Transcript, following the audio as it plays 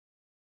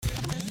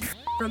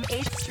From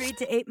 8th Street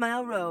to 8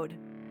 Mile Road,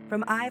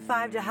 from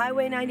I-5 to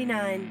Highway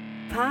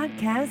 99,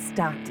 Podcast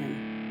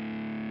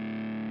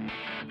Stockton.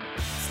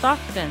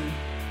 Stockton.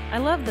 I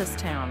love this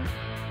town.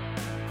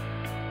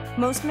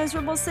 Most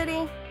miserable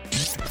city?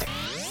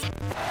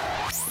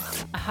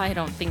 I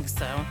don't think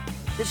so.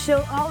 The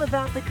show all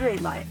about the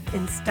great life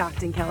in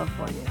Stockton,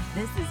 California.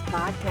 This is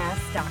Podcast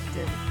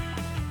Stockton.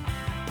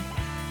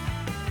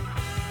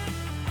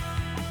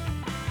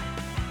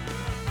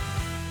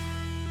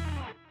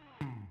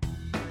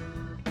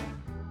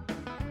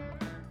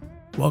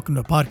 Welcome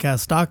to Podcast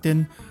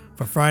Stockton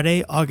for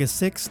Friday,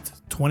 August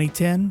 6th,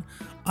 2010.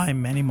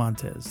 I'm Manny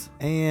Montez.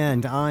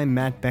 And I'm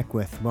Matt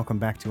Beckwith. Welcome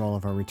back to all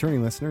of our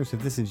returning listeners.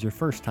 If this is your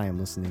first time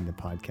listening to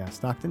Podcast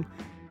Stockton,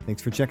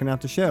 thanks for checking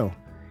out the show.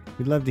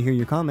 We'd love to hear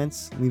your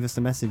comments. Leave us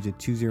a message at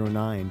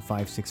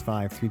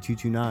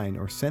 209-565-3229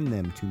 or send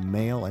them to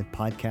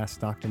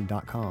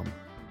mail@podcaststockton.com.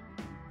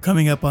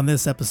 Coming up on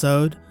this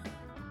episode,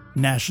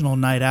 National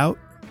Night Out,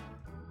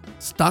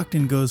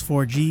 Stockton Goes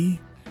 4G,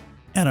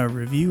 and a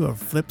review of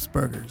Flip's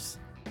Burgers.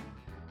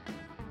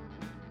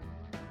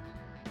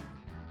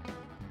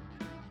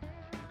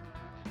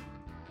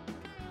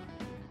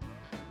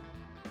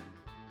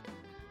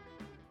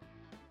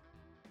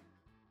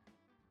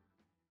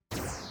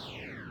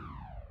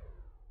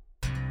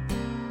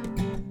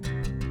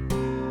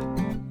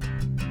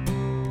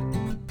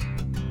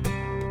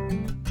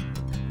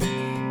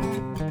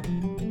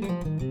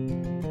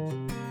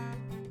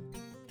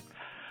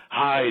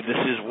 Hi, this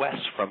is Wes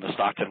from the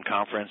Stockton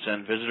Conference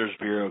and Visitors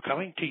Bureau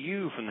coming to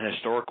you from the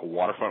historic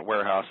Waterfront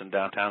Warehouse in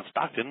downtown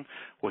Stockton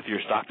with your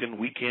Stockton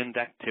Weekend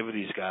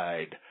Activities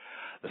Guide.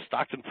 The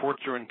Stockton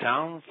Ports are in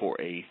town for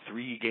a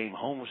 3-game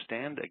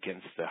homestand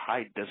against the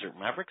High Desert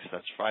Mavericks.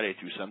 That's Friday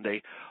through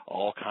Sunday.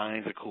 All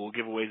kinds of cool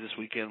giveaways this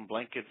weekend,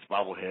 blankets,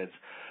 bobbleheads.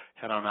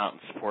 Head on out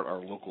and support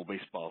our local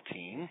baseball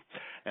team.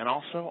 And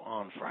also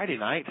on Friday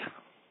night,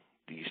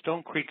 the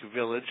Stone Creek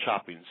Village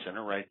Shopping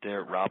Center right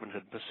there at Robin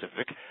Hood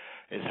Pacific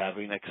is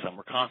having a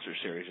summer concert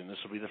series, and this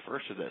will be the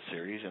first of that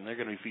series, and they're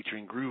going to be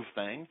featuring Groove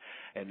Thing,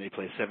 and they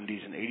play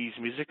 70s and 80s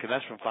music, and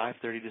that's from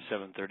 5:30 to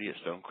 7:30 at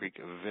Stone Creek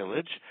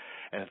Village.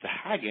 And at the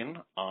Hagen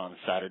on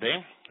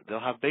Saturday, they'll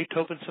have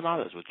Beethoven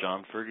Sonatas with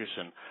John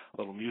Ferguson, a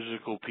little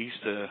musical piece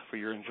for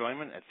your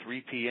enjoyment at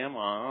 3 p.m.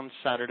 on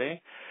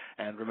Saturday.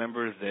 And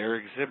remember, their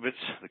exhibits,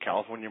 the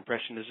California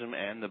Impressionism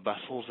and the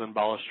Bustles and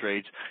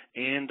Balustrades,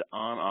 end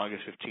on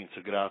August 15th.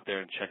 So get out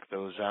there and check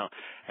those out.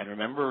 And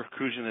remember,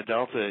 Cruising the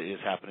Delta is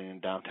happening in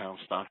downtown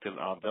Stockton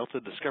on Delta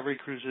Discovery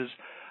Cruises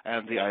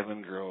and the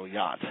Island Girl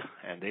Yacht.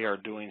 And they are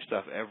doing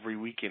stuff every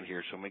weekend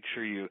here, so make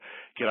sure you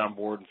get on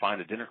board and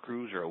find a dinner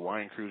cruise or a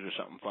wine cruise or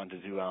something fun to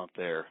do out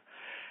there.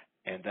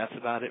 And that's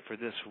about it for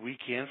this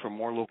weekend. For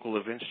more local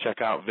events,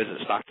 check out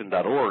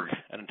visitstockton.org.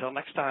 And until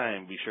next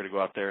time, be sure to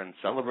go out there and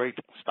celebrate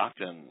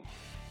Stockton.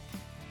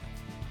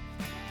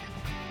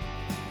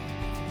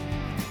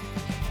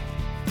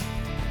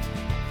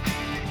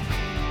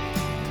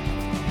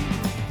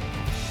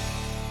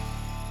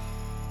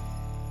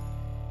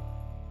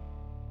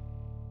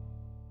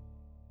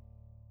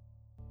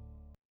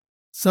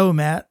 So,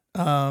 Matt,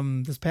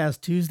 this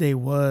past Tuesday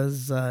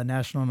was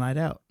National Night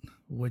Out.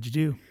 What'd you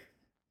do?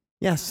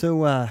 Yeah,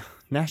 so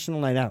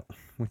National Night Out,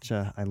 which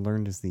I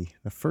learned is the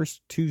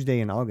first Tuesday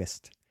in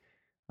August.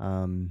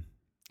 Been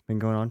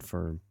going on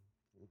for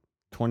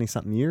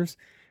 20-something years.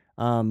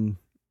 And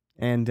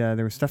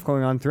there was stuff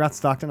going on throughout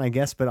Stockton, I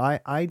guess, but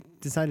I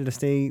decided to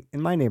stay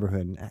in my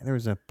neighborhood. There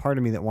was a part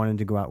of me that wanted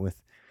to go out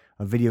with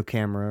a video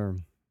camera or,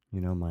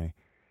 my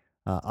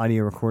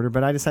audio recorder,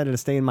 but I decided to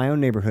stay in my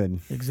own neighborhood.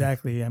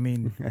 Exactly. I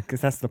mean,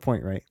 because that's the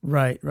point, right?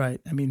 Right. I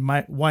mean,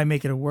 why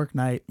make it a work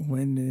night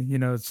when,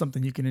 it's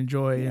something you can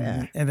enjoy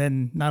and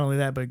then not only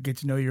that, but get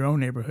to know your own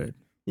neighborhood.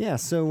 Yeah.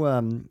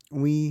 So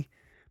my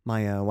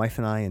wife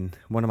and I and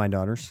one of my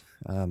daughters,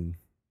 I'll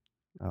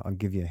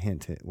give you a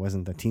hint. It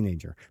wasn't a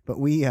teenager, but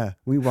we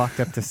walked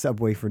up to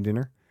Subway for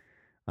dinner.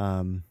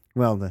 The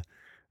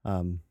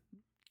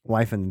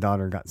wife and the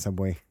daughter got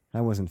Subway. I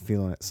wasn't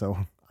feeling it, so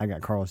I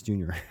got Carl's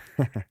Jr.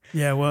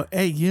 Yeah, well,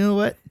 hey, you know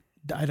what?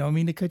 I don't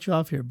mean to cut you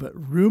off here, but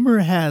rumor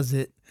has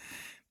it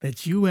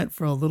that you went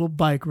for a little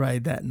bike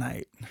ride that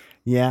night.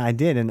 Yeah, I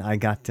did, and I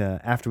got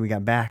after we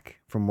got back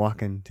from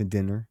walking to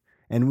dinner,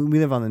 and we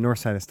live on the north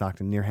side of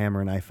Stockton near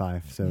Hammer and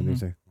I-5, so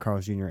there's a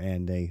Carl's Jr.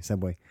 and a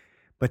Subway.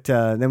 But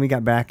then we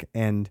got back,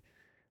 and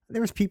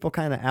there was people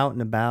kind of out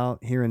and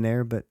about here and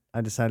there, but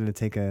I decided to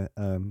take a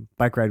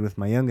bike ride with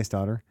my youngest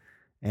daughter.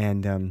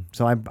 And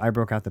so I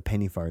broke out the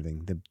penny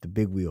farthing, the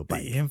big wheel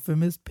bike. The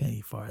infamous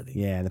penny farthing.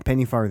 Yeah, the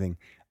penny farthing.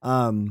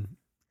 And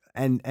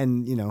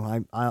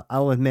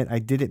I'll admit I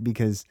did it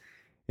because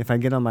if I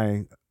get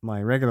on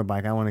my regular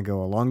bike, I want to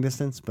go a long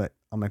distance, but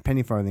on my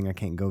penny farthing, I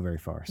can't go very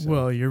far. So.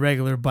 Well, your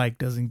regular bike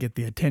doesn't get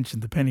the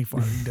attention the penny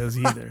farthing does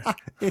either.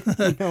 You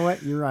know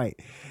what? You're right.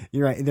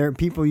 There,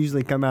 people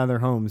usually come out of their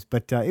homes,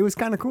 but it was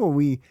kind of cool.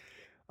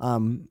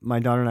 My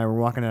daughter and I were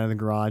walking out of the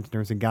garage. There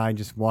was a guy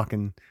just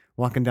walking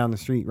down the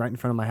street right in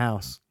front of my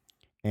house,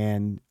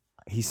 and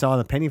he saw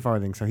the penny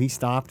farthing, so he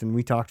stopped and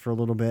we talked for a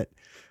little bit,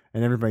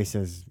 And everybody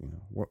says,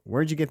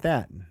 where'd you get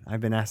that?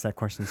 I've been asked that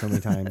question so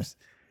many times.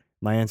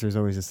 My answer is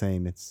always the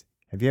same. It's,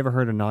 have you ever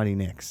heard of Naughty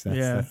Nick's?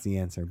 That's the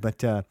answer.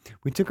 But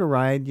we took a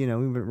ride. We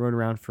rode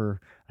around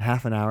for a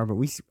half an hour, but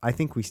I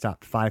think we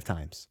stopped 5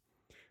 times,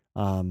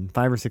 5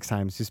 or 6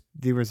 times. Just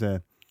there was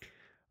a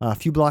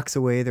few blocks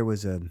away. There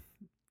was a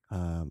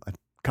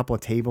couple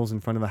of tables in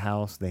front of a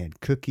house. They had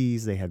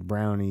cookies, they had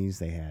brownies,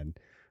 they had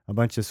a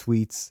bunch of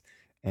sweets,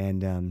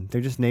 and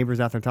they're just neighbors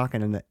out there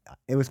talking. And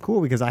it was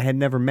cool because I had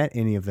never met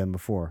any of them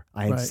before.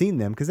 I had seen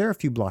them because they're a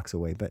few blocks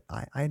away, but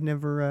I had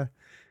never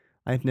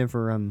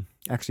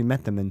actually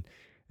met them.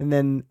 And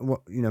then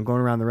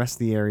going around the rest of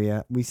the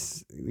area,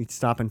 we'd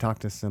stop and talk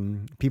to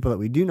some people that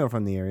we do know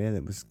from the area.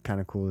 That was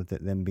kind of cool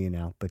that them being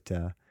out, but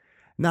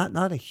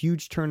not a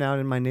huge turnout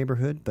in my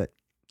neighborhood, but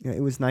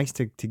it was nice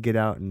to get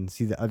out and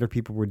see that other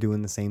people were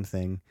doing the same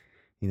thing.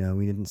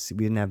 We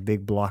didn't have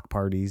big block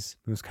parties.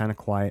 It was kind of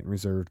quiet and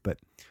reserved, but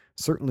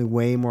certainly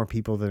way more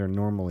people that are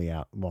normally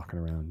out walking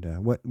around.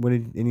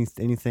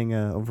 Anything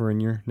over in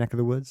your neck of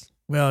the woods?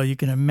 Well, you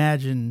can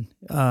imagine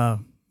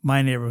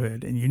my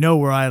neighborhood, and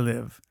where I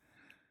live.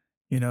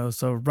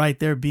 So right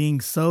there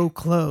being so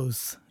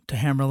close to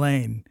Hammer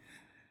Lane.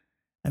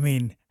 I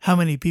mean, how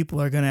many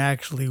people are going to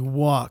actually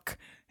walk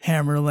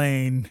Hammer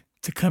Lane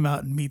to come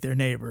out and meet their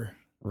neighbor?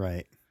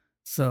 Right.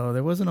 So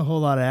there wasn't a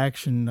whole lot of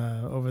action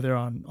over there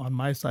on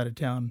my side of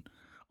town.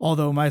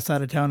 Although my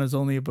side of town is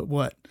only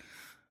about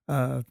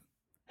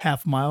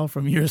half mile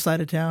from your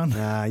side of town.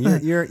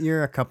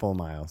 You're a couple of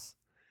miles.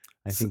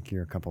 I think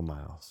you're a couple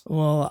miles.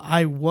 Well,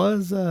 I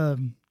was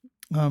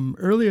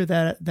earlier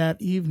that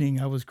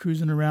evening. I was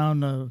cruising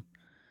around,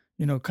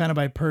 kind of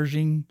by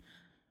Pershing,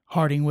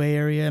 Harding Way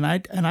area,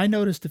 and I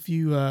noticed a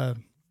few,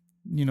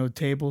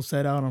 tables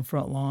set out on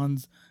front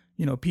lawns.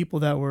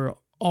 People that were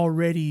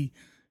already,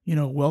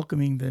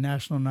 welcoming the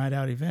National Night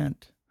Out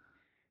event.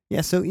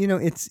 Yeah, so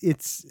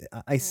it's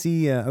I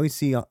always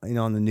see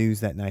on the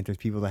news that night there's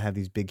people that have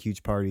these big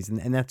huge parties,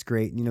 and that's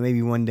great.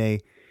 Maybe one day,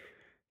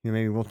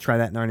 maybe we'll try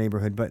that in our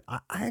neighborhood. But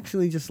I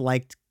actually just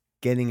liked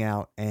getting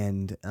out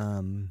and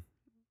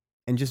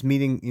just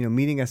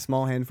meeting a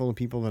small handful of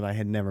people that I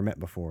had never met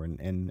before,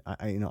 and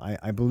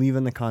I believe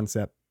in the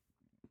concept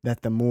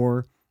that the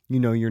more you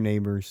know your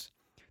neighbors,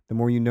 the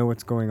more you know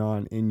what's going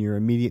on in your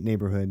immediate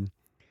neighborhood,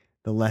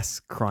 the less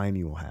crime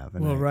you will have.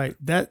 And right.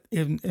 That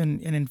and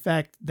in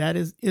fact,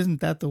 isn't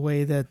that the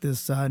way that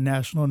this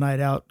National Night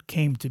Out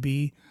came to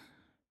be?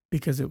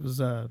 Because it was,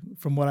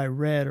 from what I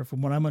read or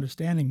from what I'm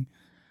understanding,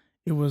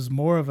 it was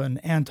more of an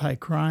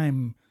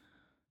anti-crime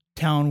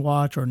town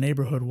watch or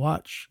neighborhood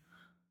watch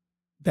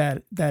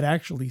that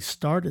actually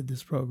started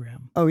this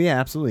program. Oh yeah,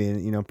 absolutely.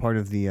 And part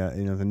of the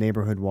the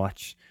neighborhood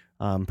watch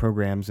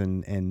programs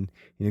and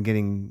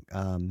getting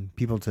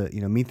people to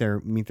meet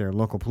their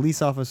local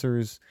police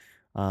officers.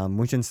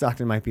 Which in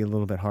Stockton might be a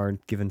little bit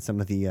hard given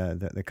some of the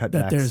cutbacks.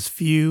 That there's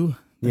few.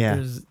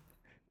 There's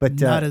but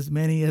not as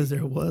many as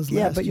there was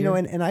last year.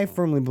 And I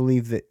firmly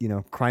believe that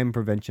crime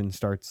prevention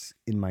starts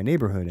in my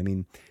neighborhood. I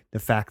mean, the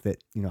fact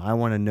that I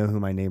want to know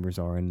who my neighbors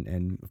are,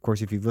 and of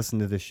course, if you've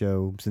listened to the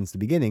show since the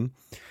beginning,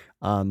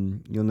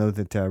 you'll know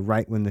that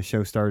right when the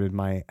show started,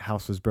 my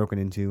house was broken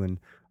into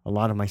and a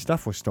lot of my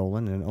stuff was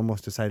stolen, and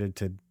almost decided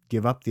to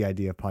give up the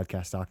idea of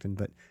Podcast Stockton,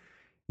 but.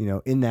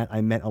 In that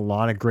I met a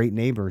lot of great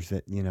neighbors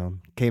that,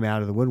 came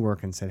out of the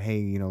woodwork and said,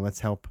 hey,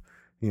 let's help,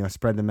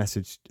 spread the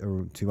message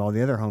to all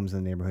the other homes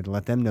in the neighborhood to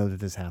let them know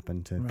that this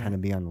happened, to kind of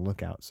be on the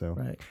lookout. So,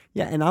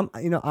 yeah. And I'm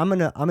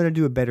going to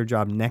do a better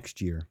job next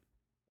year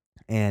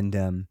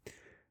and,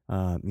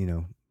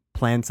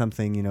 plan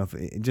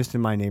something, just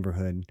in my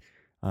neighborhood,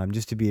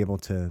 just to be able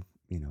to,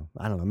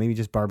 I don't know, maybe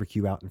just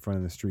barbecue out in front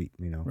of the street,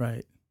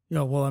 Right.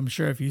 Well, I'm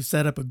sure if you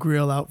set up a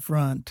grill out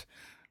front,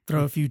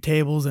 throw a few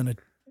tables and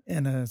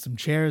some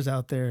chairs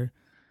out there,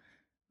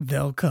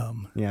 they'll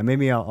come. Yeah,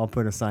 maybe I'll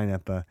put a sign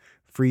up,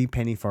 free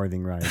penny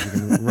farthing ride. You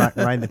can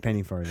ride the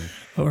penny farthing,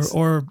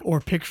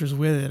 or pictures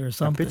with it or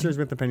something. Pictures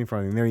with the penny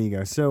farthing. There you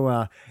go.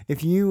 So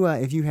if you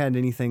had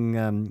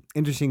anything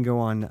interesting go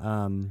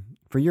on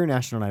for your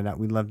National Night Out,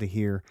 we'd love to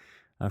hear.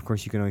 Of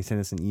course, you can always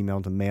send us an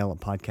email to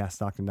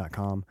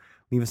mail@podcaststockton.com.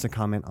 Leave us a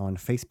comment on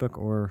Facebook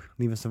or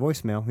leave us a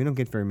voicemail. We don't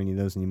get very many of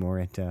those anymore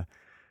at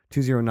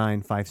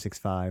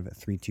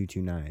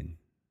 209-565-3229.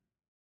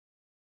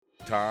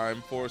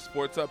 Time for a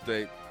sports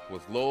update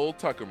with Lowell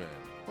Tuckerman.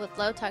 With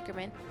Lowell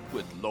Tuckerman.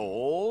 With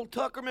Lowell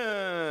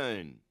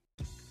Tuckerman.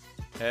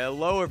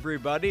 Hello,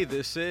 everybody.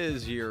 This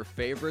is your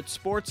favorite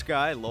sports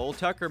guy, Lowell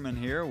Tuckerman,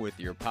 here with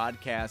your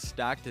Podcast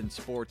Stockton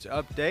Sports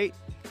Update.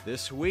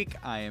 This week,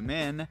 I am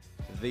in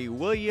the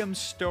Williams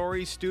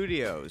Story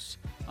Studios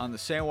on the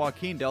San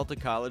Joaquin Delta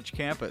College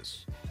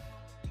campus.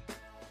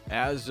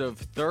 As of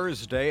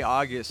Thursday,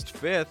 August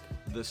 5th,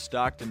 the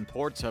Stockton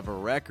Ports have a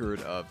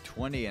record of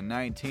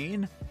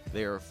 20-19.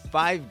 They are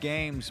 5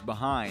 games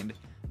behind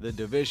the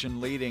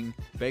division-leading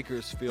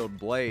Bakersfield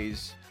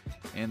Blaze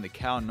in the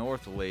Cal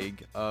North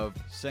League of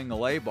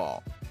Single A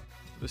ball.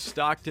 The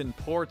Stockton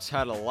Ports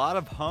had a lot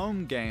of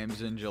home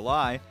games in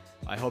July.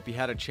 I hope you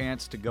had a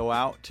chance to go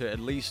out to at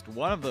least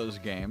one of those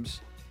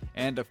games.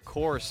 And of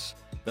course,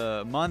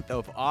 the month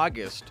of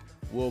August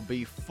will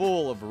be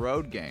full of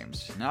road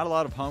games. Not a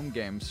lot of home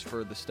games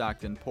for the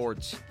Stockton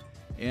Ports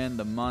in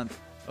the month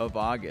of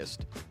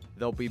August.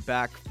 They'll be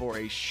back for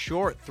a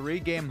short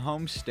 3-game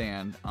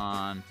homestand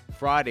on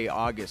Friday,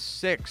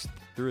 August 6th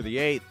through the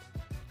 8th.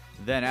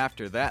 Then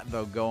after that,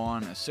 they'll go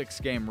on a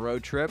 6-game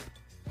road trip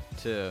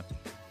to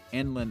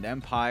Inland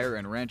Empire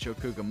and Rancho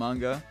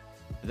Cucamonga.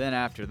 Then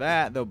after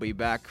that, they'll be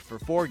back for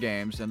 4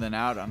 games and then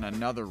out on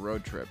another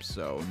road trip.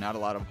 So not a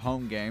lot of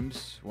home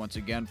games, once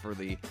again, for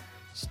the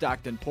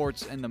Stockton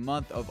Ports in the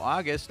month of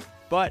August.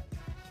 But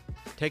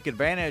take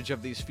advantage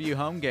of these few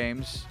home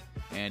games,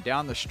 and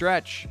down the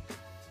stretch,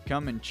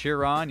 come and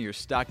cheer on your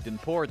Stockton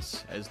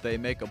Ports as they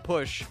make a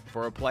push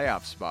for a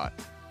playoff spot.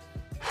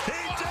 He did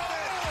it!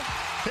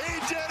 He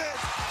did it!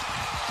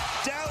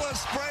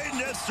 Dallas Braden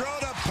has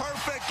thrown a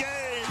perfect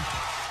game.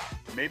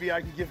 Maybe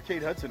I can give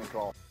Kate Hudson a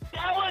call.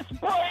 Dallas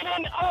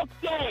Braden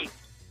update!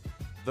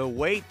 The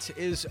wait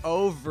is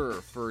over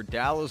for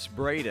Dallas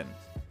Braden.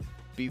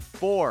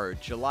 Before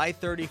July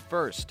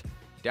 31st,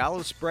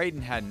 Dallas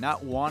Braden had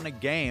not won a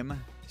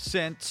game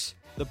since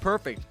the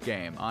perfect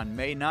game on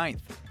May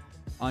 9th.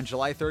 On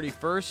July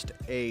 31st,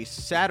 a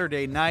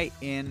Saturday night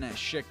in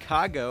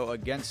Chicago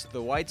against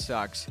the White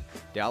Sox,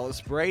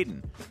 Dallas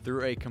Braden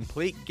threw a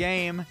complete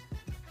game,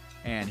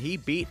 and he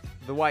beat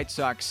the White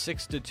Sox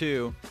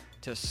 6-2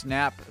 to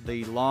snap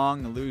the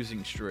long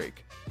losing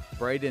streak.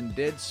 Braden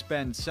did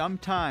spend some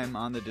time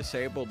on the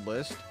disabled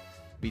list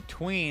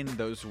between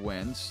those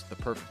wins, the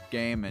perfect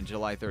game and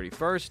July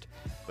 31st,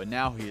 but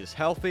now he is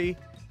healthy.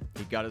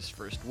 He got his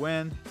first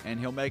win, and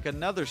he'll make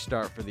another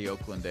start for the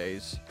Oakland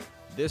A's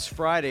this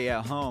Friday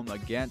at home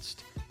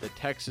against the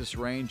Texas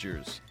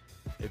Rangers.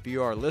 If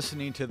you are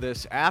listening to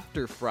this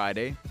after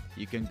Friday,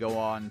 you can go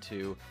on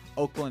to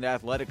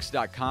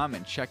oaklandathletics.com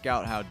and check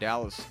out how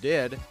Dallas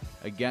did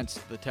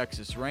against the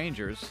Texas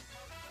Rangers.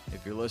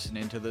 If you're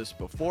listening to this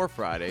before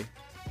Friday,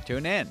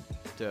 tune in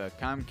to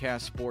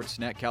Comcast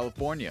Sportsnet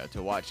California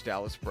to watch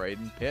Dallas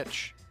Braden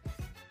pitch.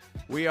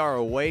 We are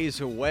a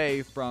ways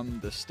away from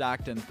the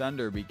Stockton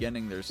Thunder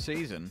beginning their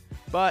season,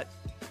 but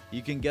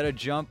you can get a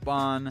jump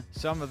on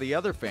some of the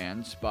other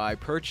fans by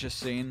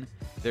purchasing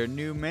their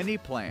new mini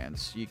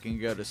plans. You can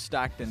go to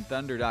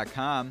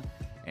StocktonThunder.com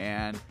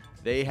and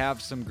they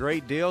have some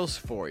great deals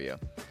for you.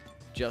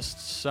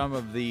 Just some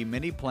of the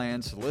mini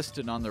plans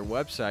listed on their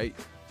website.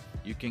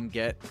 You can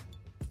get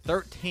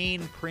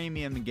 13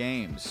 premium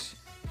games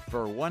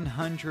for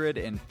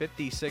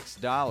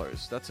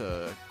 $156. That's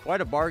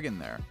quite a bargain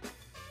there.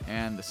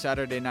 And the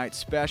Saturday night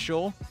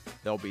special,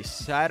 there'll be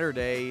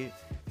Saturday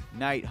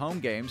night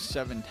home games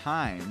 7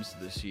 times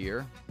this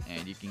year,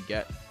 and you can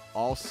get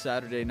all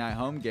Saturday night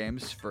home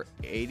games for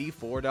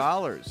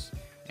 $84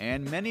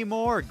 and many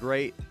more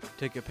great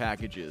ticket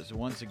packages.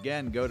 Once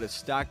again, go to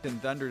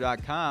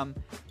StocktonThunder.com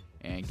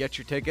and get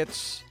your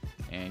tickets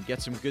and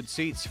get some good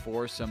seats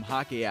for some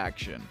hockey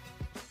action.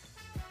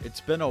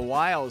 It's been a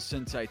while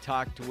since I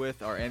talked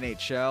with our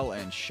NHL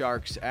and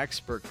Sharks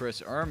expert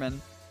Chris Ehrman.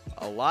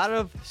 A lot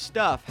of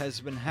stuff has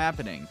been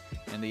happening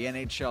in the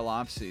NHL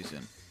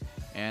offseason,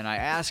 and I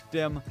asked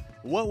him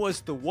what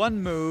was the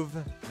one move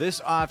this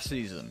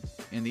offseason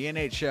in the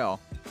NHL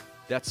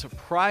that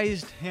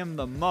surprised him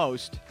the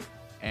most,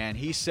 and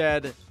he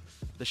said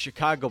the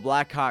Chicago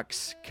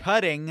Blackhawks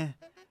cutting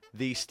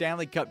the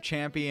Stanley Cup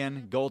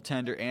champion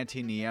goaltender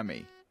Antti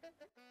Niemi.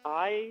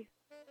 I,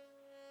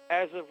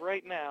 as of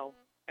right now,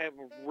 am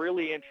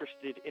really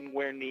interested in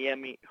where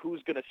Niemi,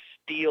 who's going to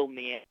steal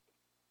Niemi,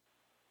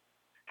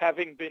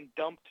 having been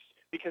dumped,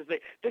 because this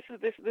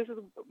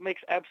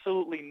makes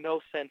absolutely no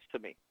sense to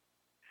me.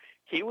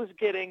 He was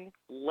getting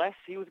less.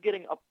 He was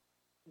getting a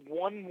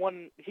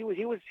He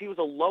was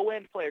a low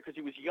end player because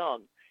he was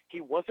young. He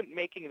wasn't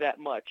making that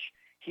much.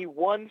 He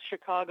won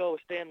Chicago a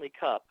Stanley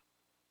Cup.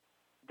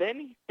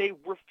 Then they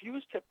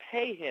refused to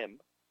pay him,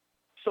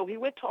 so he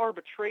went to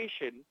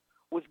arbitration,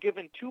 was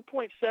given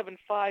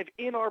 $2.75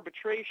 in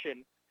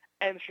arbitration,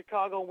 and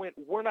Chicago went,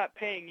 "We're not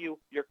paying you.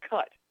 You're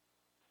cut."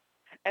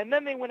 And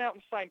then they went out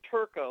and signed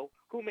Turco,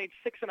 who made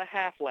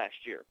 $6.5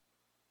 last year.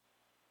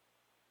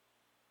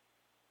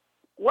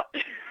 What?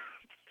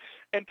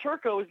 And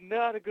Turco is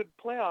not a good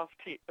playoff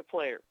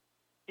player.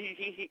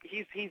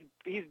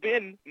 He's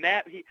been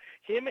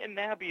him and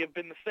Nabby have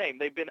been the same.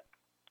 They've been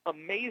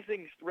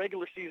amazing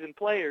regular season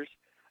players,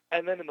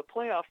 and then in the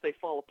playoffs they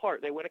fall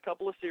apart. They win a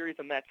couple of series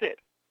and that's it.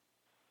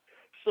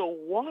 So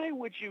why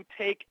would you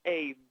take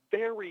a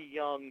very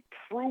young,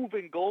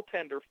 proven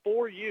goaltender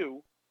for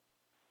you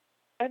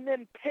and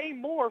then pay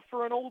more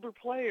for an older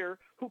player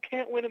who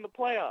can't win in the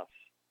playoffs?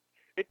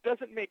 It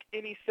doesn't make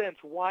any sense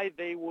why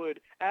they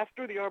would,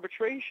 after the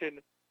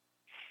arbitration,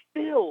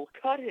 still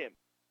cut him,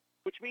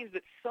 which means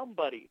that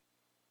somebody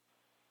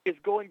is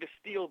going to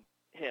steal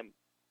him.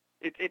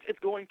 It's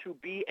going to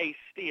be a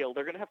steal.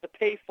 They're going to have to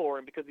pay for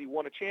him because he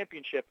won a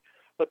championship,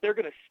 but they're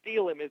going to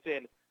steal him as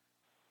in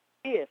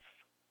if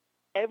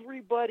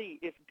anybody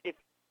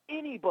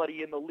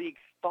in the league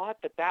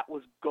thought that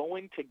was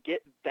going to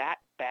get that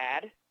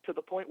bad, to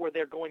the point where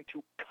they're going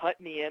to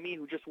cut Niemi,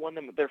 who just won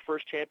them their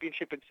first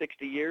championship in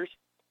 60 years,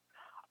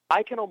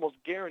 I can almost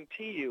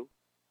guarantee you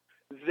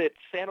that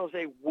San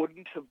Jose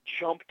wouldn't have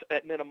jumped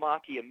at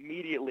Niittymaki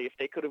immediately if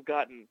they could have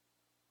gotten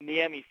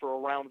Niemi for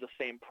around the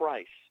same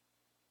price.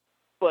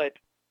 But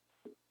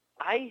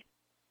I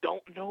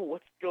don't know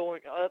what's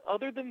going on.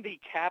 Other than the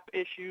cap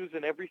issues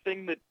and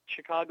everything that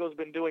Chicago's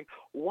been doing,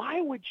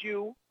 why would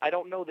you, I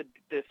don't know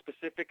the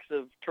specifics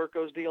of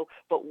Turco's deal,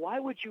 but why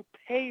would you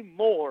pay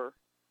more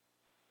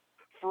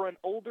for an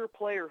older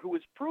player who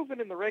is proven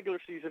in the regular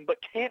season but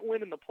can't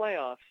win in the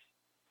playoffs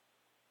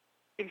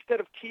instead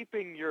of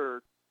keeping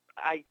your,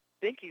 I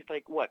think he's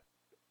like, what,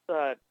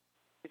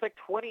 he's like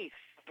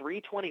 23,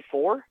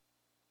 24,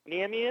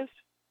 Niemi is?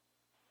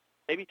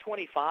 Maybe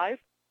 25?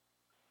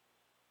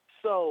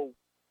 So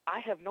I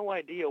have no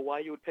idea why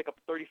you would pick up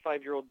a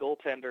 35-year-old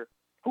goaltender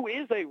who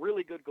is a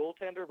really good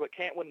goaltender but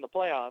can't win the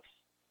playoffs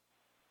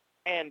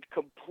and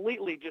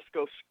completely just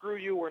go, screw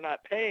you, we're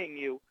not paying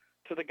you,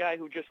 to the guy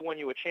who just won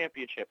you a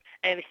championship.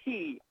 And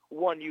he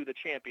won you the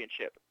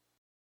championship.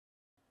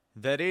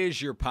 That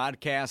is your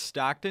podcast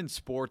Stockton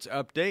Sports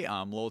Update.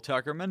 I'm Lowell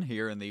Tuckerman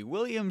here in the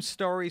Williams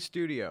Story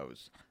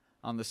Studios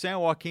on the San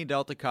Joaquin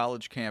Delta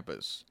College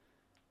campus.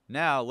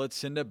 Now let's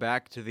send it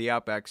back to the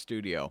Outback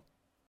studio.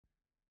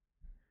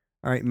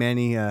 All right,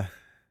 Manny.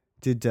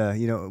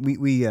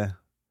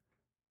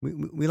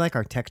 We like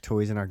our tech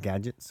toys and our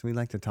gadgets. We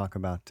like to talk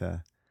about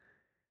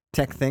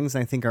tech things.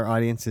 I think our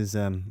audience is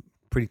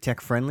pretty tech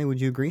friendly. Would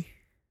you agree?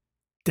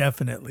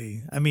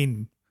 Definitely. I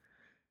mean,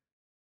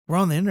 we're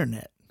on the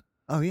internet.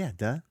 Oh yeah,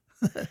 duh.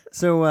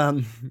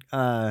 So,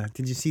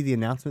 did you see the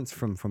announcements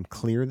from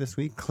Clear this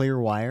week?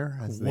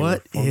 Clearwire.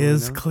 What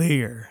is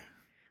Clear?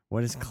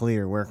 What is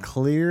Clear? Where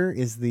Clear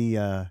is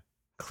the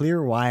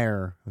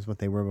Clearwire was what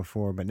they were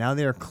before, but now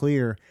they're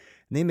Clear.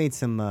 And they made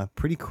some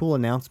pretty cool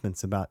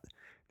announcements about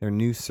their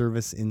new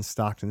service in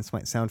Stockton. This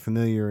might sound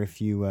familiar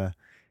if you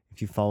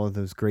follow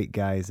those great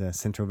guys,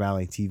 Central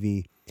Valley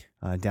TV,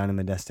 down in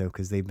Modesto,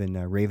 because they've been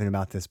raving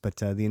about this. But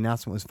the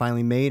announcement was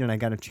finally made, and I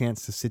got a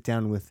chance to sit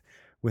down with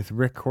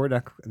Rick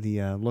Korduck,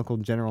 the local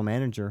general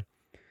manager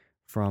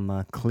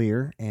from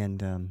Clear,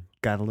 and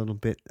got a little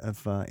bit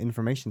of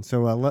information.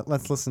 So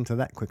let's listen to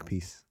that quick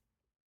piece.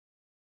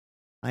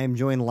 I am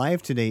joined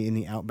live today in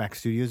the Outback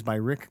Studios by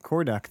Rick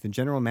Korduck, the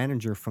general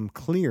manager from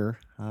Clear.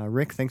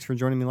 Rick, thanks for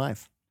joining me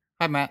live.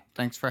 Hi, Matt.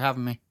 Thanks for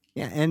having me.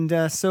 Yeah,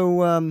 and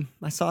so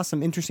I saw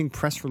some interesting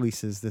press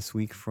releases this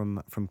week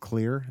from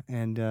Clear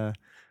and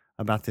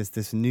about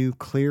this new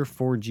Clear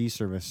 4G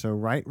service. So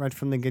right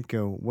from the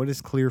get-go, what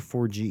is Clear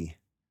 4G?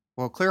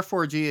 Well, Clear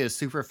 4G is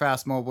super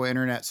fast mobile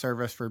internet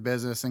service for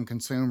business and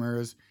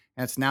consumers,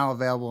 and it's now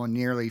available in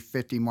nearly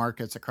 50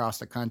 markets across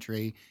the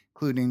country,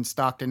 including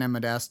Stockton and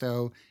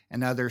Modesto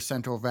and other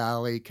Central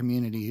Valley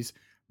communities,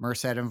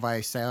 Merced and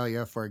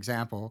Visalia, for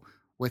example.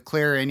 With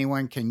Clear,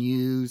 anyone can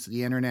use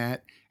the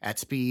internet at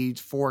speeds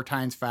 4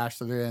 times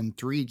faster than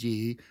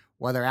 3G,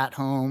 whether at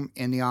home,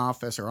 in the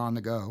office, or on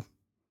the go.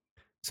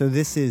 So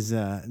this is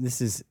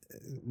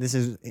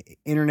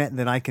internet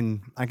that I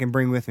can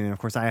bring with me, and of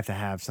course I have to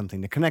have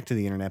something to connect to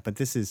the internet. But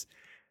this is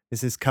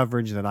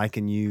coverage that I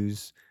can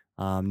use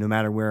no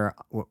matter where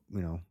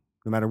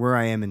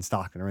I am in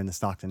Stockton or in the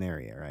Stockton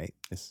area, right?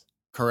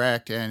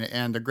 Correct,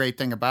 and the great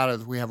thing about it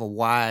is we have a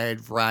wide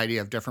variety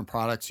of different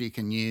products you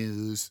can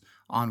use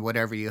on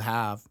whatever you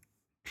have.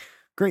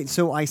 Great.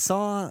 So I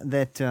saw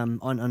that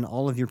on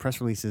all of your press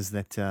releases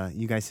that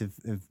you guys have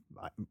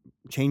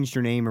changed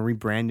your name or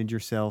rebranded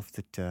yourself,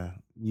 that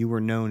you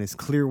were known as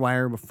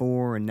Clearwire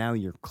before, and now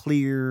you're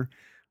Clear.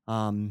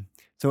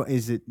 So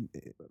is it,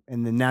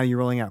 and then now you're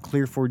rolling out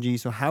Clear 4G.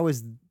 So how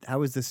is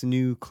this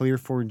new Clear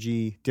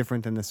 4G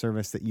different than the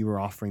service that you were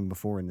offering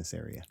before in this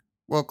area?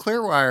 Well,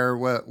 Clearwire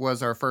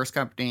was our first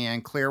company,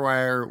 and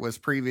Clearwire was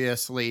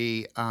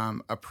previously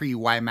a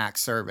pre-WiMAX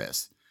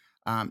service.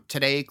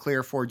 Today,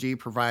 Clear 4G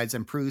provides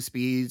improved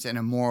speeds and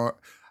a more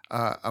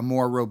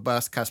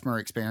robust customer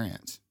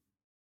experience.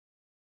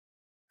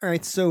 All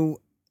right,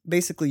 so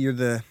basically,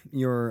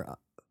 your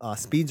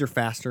speeds are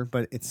faster,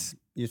 but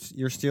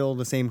you're still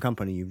the same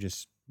company. You've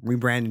just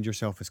rebranded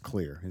yourself as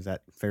Clear. Is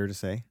that fair to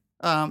say?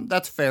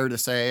 That's fair to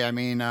say. I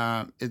mean,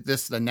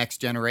 this is the next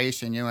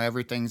generation.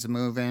 Everything's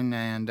moving,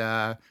 and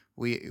the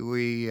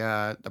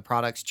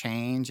products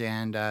change,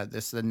 and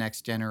this is the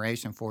next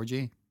generation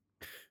 4G.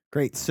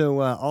 Great.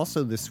 So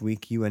also this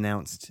week you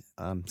announced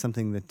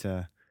something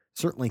that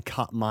certainly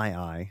caught my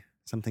eye,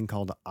 something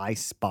called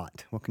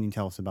iSpot. What can you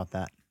tell us about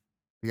that?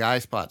 The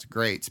iSpot's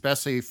great,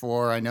 especially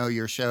for, I know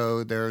your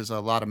show, there's a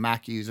lot of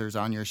Mac users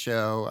on your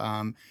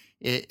show.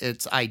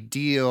 It's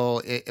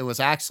ideal. It was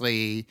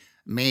actually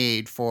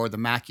made for the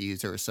Mac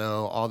user.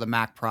 So all the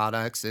Mac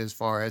products as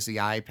far as the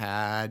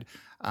iPad,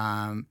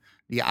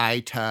 the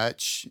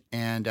iTouch,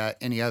 and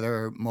any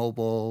other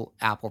mobile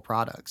Apple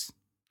products.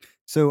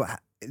 So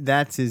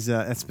that's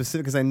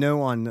specific, because I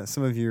know on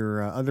some of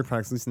your other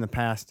products, at least in the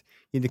past,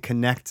 you had to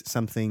connect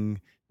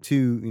something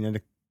to,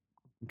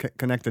 to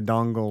connect a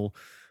dongle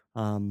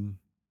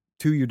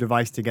to your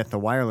device to get the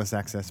wireless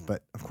access.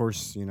 But of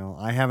course,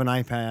 I have an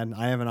iPad,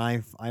 I have an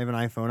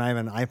iPhone, I have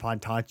an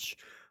iPod Touch,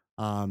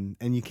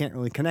 and you can't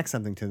really connect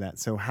something to that.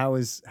 So how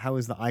is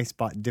the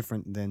iSpot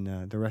different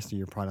than the rest of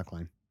your product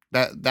line?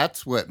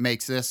 That's what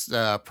makes this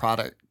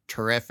product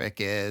terrific.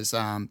 Is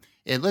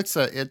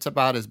it's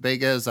about as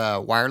big as a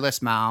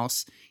wireless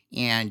mouse,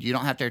 and you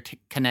don't have to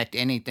connect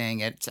anything.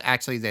 It's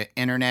actually the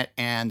internet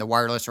and the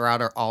wireless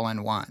router all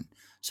in one.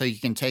 So you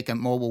can take it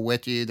mobile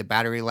with you. The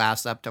battery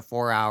lasts up to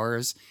 4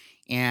 hours.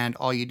 And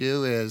all you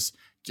do is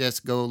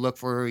just go look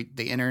for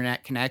the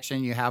internet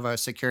connection. You have a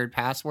secured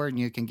password, and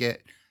you can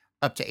get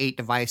up to 8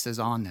 devices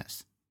on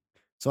this.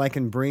 So I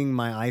can bring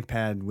my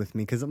iPad with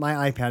me because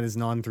my iPad is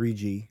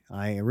non-3G.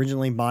 I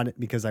originally bought it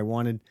because I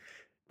wanted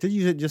to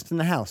use it just in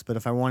the house. But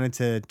if I wanted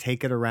to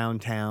take it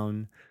around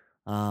town,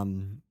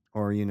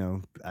 or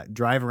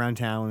drive around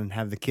town and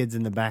have the kids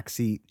in the back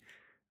seat,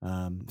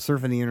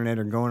 surfing the internet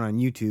or going on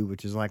YouTube,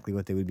 which is likely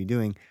what they would be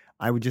doing,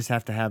 I would just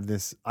have to have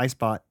this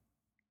iSpot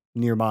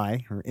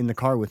nearby or in the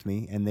car with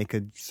me, and they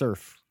could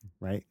surf,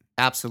 right?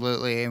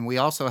 Absolutely. And we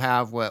also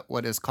have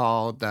what is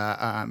called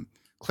the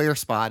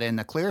ClearSpot. In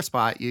the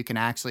ClearSpot, you can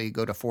actually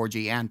go to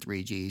 4G and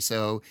 3G.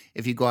 So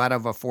if you go out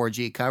of a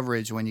 4G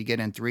coverage, when you get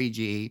in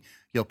 3G,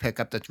 you'll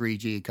pick up the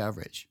 3G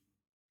coverage.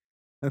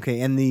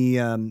 Okay, and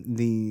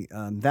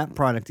that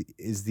product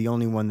is the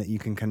only one that you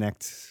can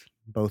connect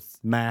both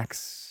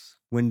Macs,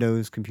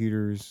 Windows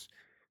computers,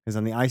 because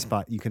on the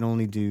iSpot you can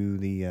only do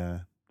the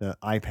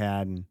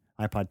iPad and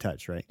iPod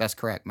Touch, right? That's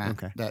correct, Matt.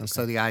 Okay.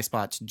 So the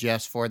iSpot's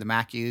just for the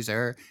Mac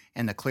user,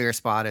 and the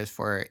ClearSpot is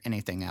for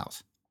anything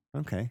else.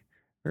 Okay,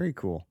 very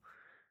cool.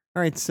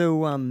 All right,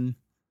 so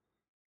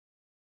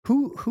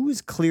who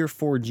is Clear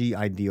 4G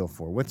ideal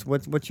for?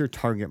 What's your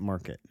target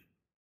market?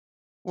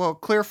 Well,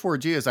 Clear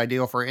 4G is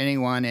ideal for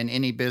anyone in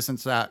any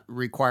business that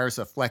requires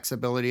the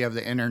flexibility of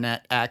the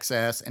internet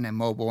access in a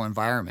mobile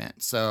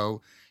environment.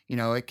 So,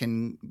 it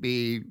can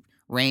be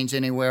range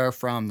anywhere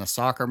from the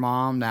soccer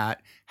mom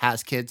that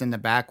has kids in the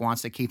back,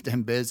 wants to keep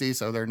them busy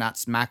so they're not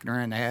smacking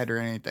her in the head or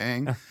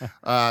anything,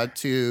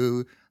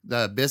 to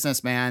the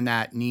businessman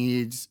that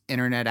needs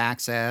internet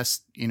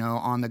access,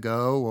 on the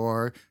go,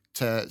 or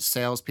to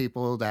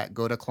salespeople that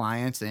go to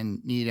clients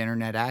and need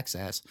internet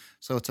access.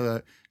 So it's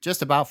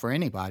just about for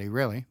anybody,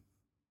 really.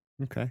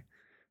 Okay.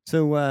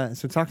 So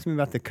talk to me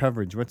about the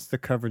coverage. What's the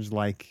coverage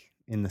like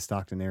in the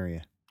Stockton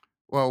area?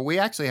 Well, we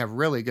actually have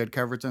really good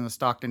coverage in the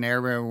Stockton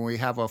area. We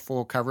have a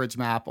full coverage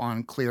map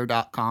on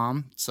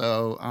clear.com.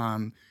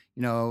 So,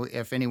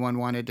 if anyone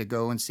wanted to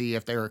go and see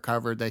if they were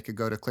covered, they could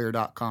go to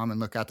clear.com and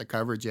look at the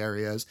coverage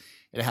areas.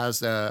 It has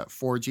the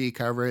 4G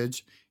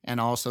coverage and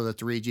also the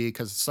 3G,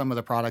 because some of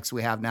the products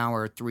we have now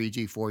are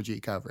 3G,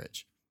 4G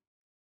coverage.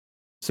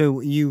 So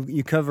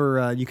you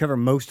cover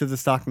most of the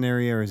Stockton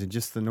area, or is it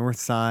just the north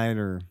side,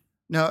 or?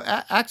 No,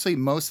 actually,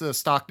 most of the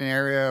Stockton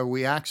area,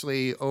 we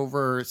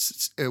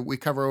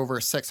cover over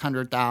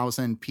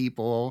 600,000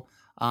 people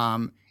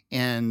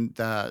in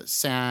the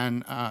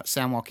San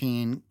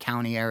Joaquin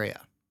County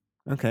area.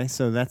 Okay,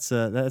 so that's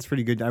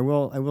pretty good. I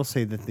will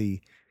say that the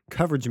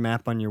coverage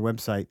map on your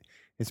website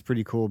is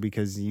pretty cool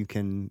because you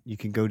can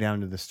go down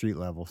to the street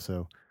level. So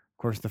of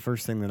course, the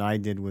first thing that I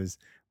did was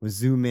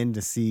zoom in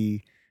to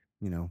see,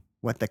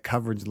 what the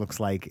coverage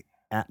looks like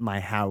at my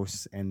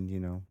house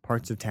and,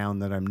 parts of town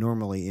that I'm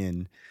normally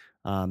in.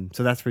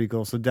 So that's pretty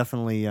cool. So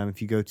definitely,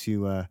 if you go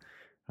to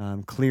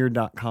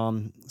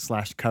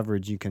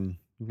clear.com/coverage, you can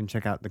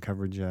check out the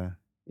coverage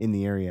in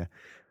the area.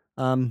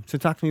 So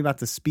talk to me about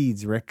the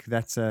speeds, Rick.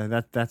 That's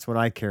what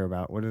I care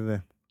about. What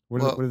are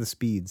the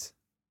speeds?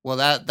 Well,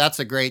 that's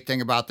a great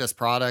thing about this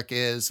product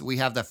is we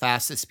have the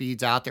fastest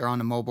speeds out there on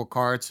the mobile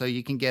card. So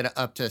you can get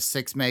up to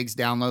 6 megs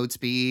download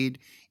speed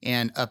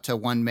and up to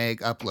 1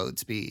 meg upload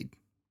speed.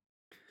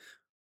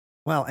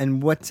 Wow,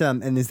 and what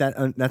and is that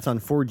that's on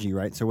 4G,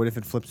 right? So what if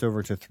it flips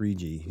over to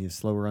 3G? Is it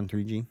slower on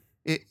 3G?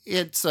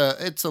 It's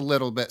a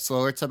little bit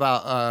slower. It's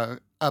about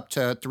up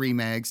to 3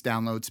 megs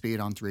download speed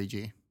on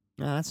 3G.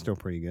 That's still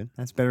pretty good.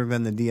 That's better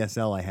than the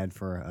DSL I had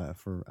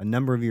for a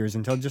number of years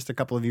until just a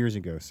couple of years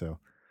ago. So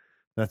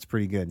that's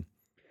pretty good.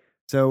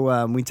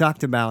 So we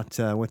talked about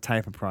what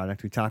type of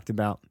product. We talked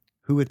about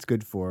who it's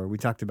good for. We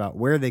talked about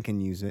where they can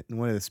use it and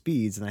what are the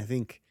speeds. And I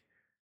think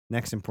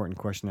next important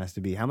question has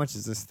to be, how much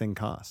does this thing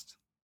cost?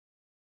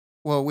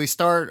 Well,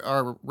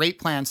 our rate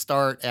plans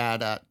start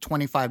at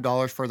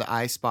 $25 for the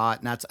iSpot,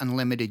 and that's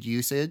unlimited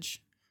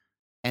usage.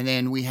 And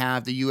then we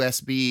have the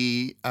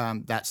USB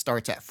that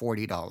starts at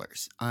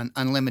 $40,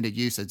 unlimited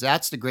usage.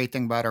 That's the great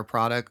thing about our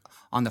product.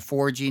 On the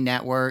 4G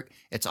network,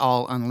 it's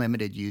all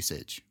unlimited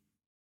usage.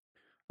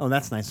 Oh,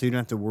 that's nice. So you don't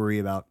have to worry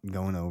about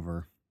going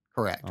over.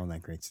 Correct. All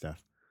that great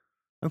stuff.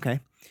 Okay.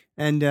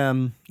 And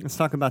let's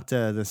talk about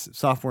the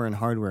software and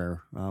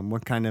hardware.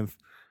 What kind of,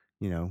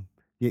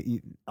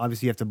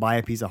 obviously you have to buy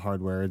a piece of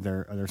hardware. Are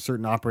there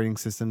certain operating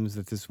systems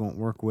that this won't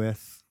work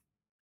with?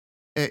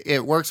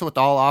 It works with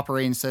all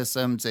operating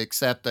systems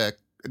except the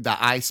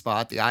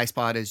iSpot. The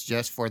iSpot is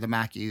just for the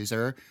Mac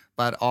user,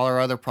 but all our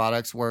other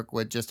products work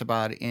with just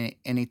about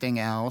anything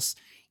else.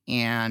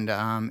 And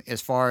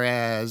as far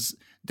as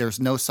there's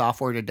no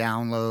software to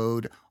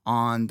download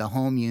on the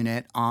home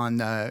unit, on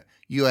the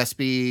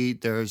USB,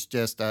 there's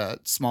just a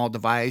small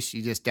device.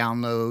 You just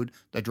download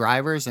the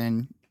drivers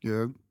and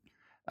you're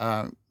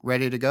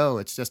ready to go.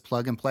 It's just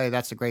plug and play.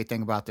 That's the great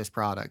thing about this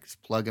product. It's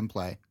plug and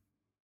play.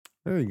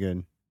 Very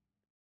good.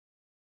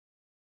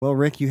 Well,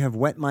 Rick, you have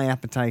whet my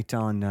appetite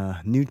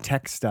on new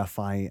tech stuff.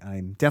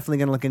 I'm definitely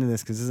going to look into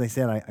this because, as I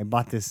said, I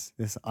bought this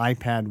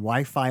iPad,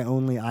 Wi-Fi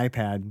only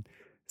iPad,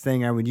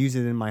 saying I would use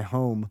it in my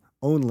home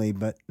only.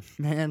 But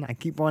man, I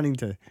keep wanting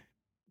to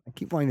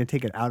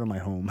take it out of my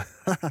home.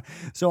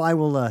 So I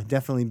will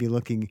definitely be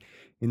looking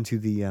into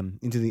the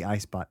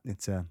iSpot.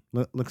 It's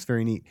looks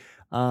very neat.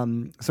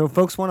 So if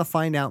folks want to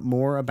find out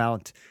more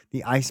about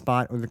the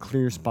iSpot or the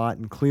ClearSpot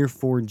and Clear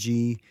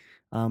 4G,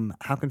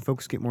 how can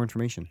folks get more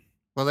information?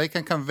 Well, they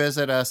can come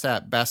visit us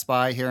at Best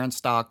Buy here in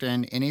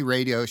Stockton, any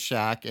Radio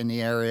Shack in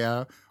the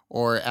area,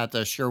 or at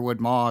the Sherwood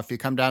Mall. If you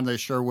come down to the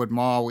Sherwood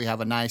Mall, we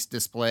have a nice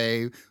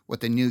display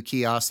with the new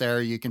kiosk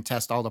there. You can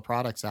test all the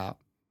products out.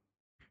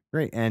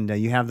 Great. And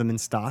you have them in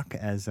stock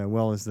as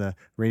well as the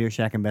Radio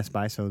Shack and Best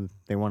Buy, so if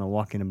they want to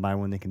walk in and buy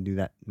one, they can do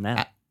that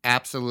now.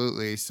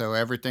 Absolutely. So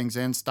everything's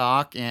in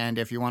stock. And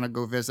if you want to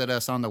go visit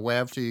us on the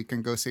web, so you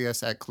can go see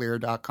us at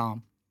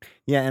clear.com.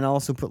 Yeah, and I'll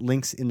also put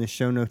links in the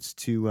show notes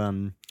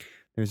to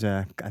there's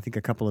I think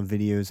a couple of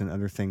videos and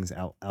other things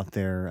out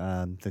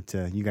there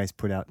that you guys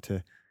put out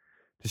to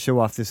show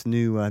off this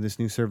new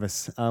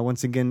service.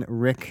 Once again,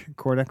 Rick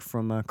Kordek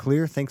from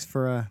Clear, thanks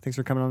for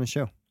coming on the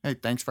show. Hey,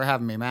 thanks for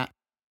having me, Matt.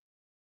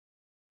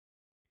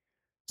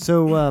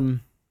 So,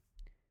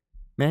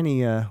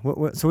 Manny,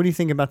 what do you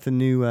think about the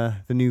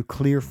new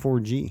Clear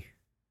 4G?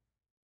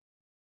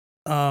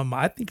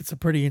 I think it's a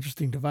pretty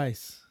interesting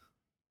device.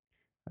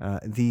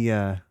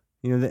 The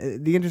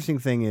interesting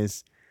thing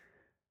is,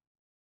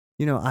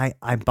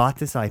 I bought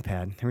this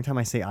iPad. Every time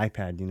I say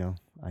iPad,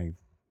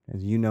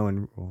 as you know,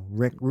 and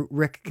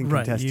Rick can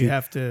contest. You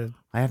have to.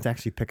 I have to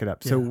actually pick it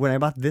up. Yeah. So when I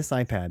bought this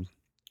iPad,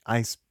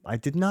 I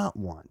did not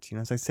want,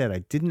 as I said, I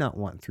did not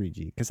want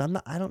 3G because I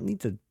don't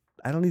need to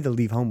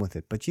leave home with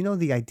it. But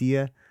the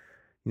idea,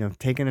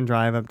 taking a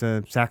drive up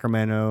to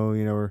Sacramento,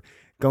 or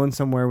going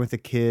somewhere with the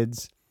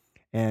kids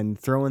and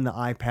throwing the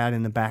iPad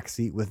in the back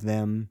seat with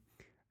them.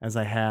 As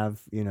I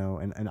have,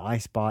 an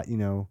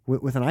iSpot,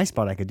 with an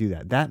iSpot, I could do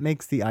that. That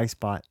makes the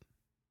iSpot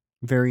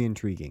very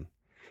intriguing.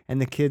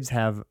 And the kids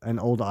have an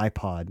old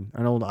iPod,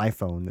 an old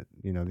iPhone, that,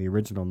 the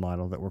original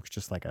model that works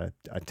just like a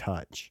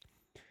touch.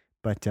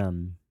 But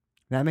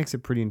that makes it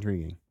pretty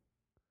intriguing.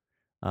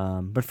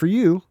 But for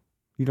you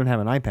don't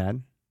have an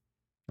iPad.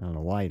 I don't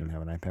know why you don't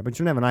have an iPad, but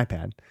you don't have an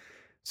iPad.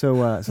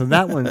 So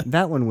that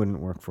one wouldn't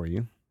work for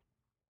you.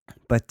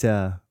 But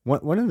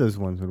one of those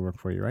ones would work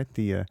for you, right?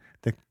 The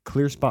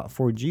ClearSpot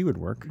 4G would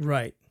work,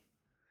 right?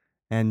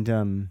 And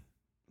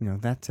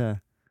that.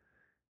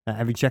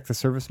 Have you checked the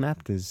service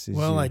map?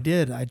 I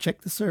did. I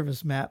checked the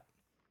service map,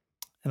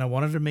 and I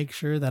wanted to make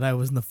sure that I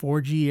was in the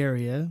 4G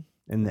area,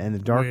 and the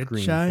dark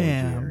green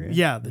 4G area.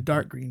 Yeah, the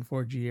dark green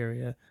 4G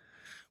area,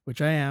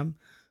 which I am.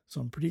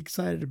 So I'm pretty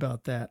excited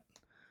about that.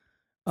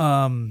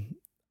 I'm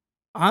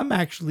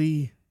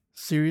actually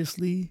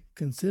seriously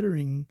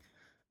considering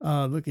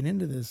looking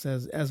into this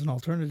as an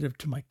alternative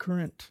to my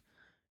current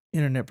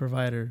internet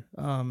provider.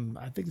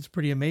 I think it's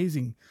pretty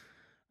amazing.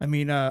 I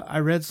mean, I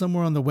read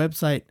somewhere on the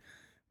website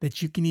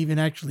that you can even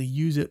actually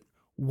use it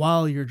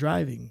while you're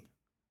driving.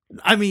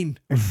 I mean,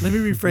 let me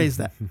rephrase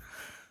that.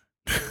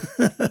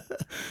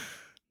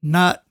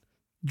 Not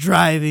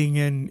driving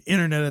and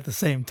internet at the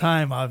same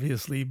time,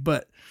 obviously,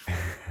 but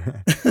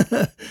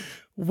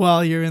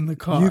while you're in the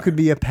car. You could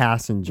be a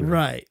passenger.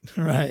 Right.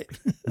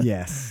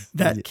 Yes.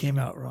 That came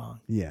out wrong.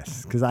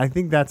 Yes, because I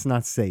think that's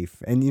not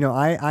safe. And,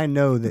 I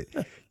know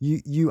that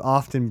you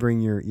often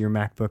bring your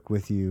MacBook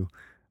with you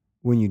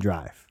when you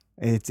drive.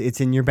 It's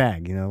in your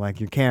bag,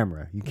 like your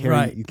camera. You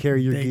carry your gear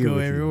with you. They go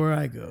everywhere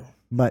I go.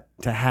 But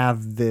to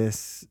have the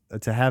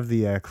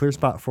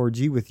ClearSpot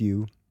 4G with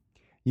you,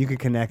 you could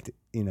connect,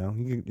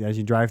 as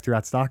you drive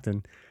throughout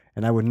Stockton.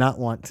 And I would not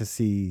want to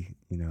see,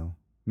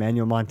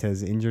 Manuel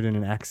Montez injured in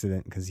an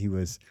accident because he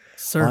was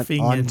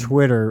surfing on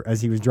Twitter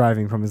as he was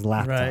driving from his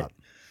laptop.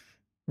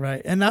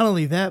 Right. And not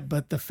only that,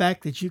 but the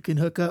fact that you can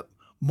hook up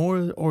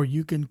more, or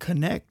you can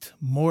connect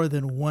more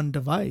than one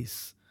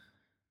device.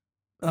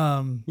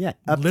 Up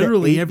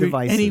literally to 8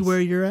 devices.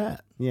 Anywhere you're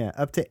at. Yeah,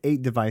 up to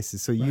 8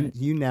 devices. So you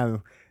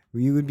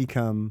would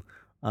become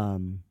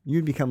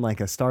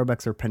like a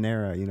Starbucks or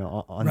Panera,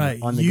 on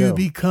the go. You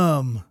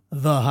become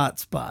the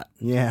hotspot.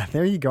 Yeah,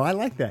 there you go. I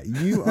like that.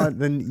 You are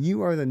the new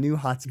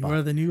hotspot. You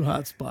are the new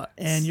hotspot,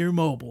 and you're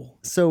mobile.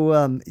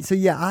 So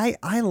yeah,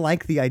 I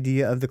like the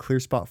idea of the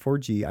ClearSpot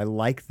 4G. I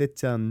like that.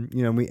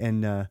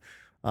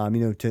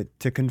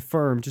 To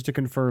confirm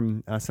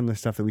some of the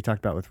stuff that we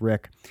talked about with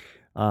Rick.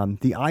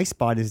 The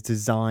iSpot is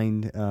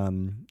designed.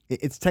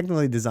 It's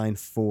technically designed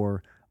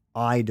for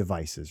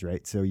iDevices,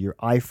 right? So your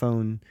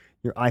iPhone,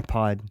 your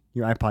iPod,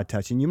 your iPod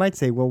Touch, and you might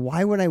say, well,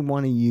 why would I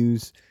want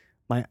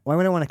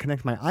to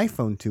connect my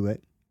iPhone to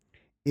it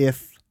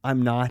if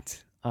I'm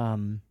not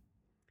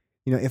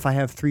if I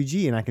have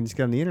 3G and I can just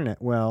get on the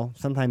internet, well,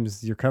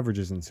 sometimes your coverage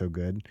isn't so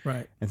good,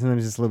 Right. and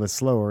sometimes it's a little bit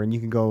slower, and you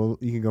can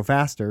go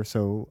faster.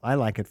 So I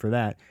like it for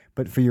that.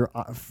 But for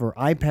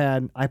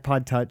iPad,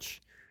 iPod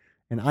Touch,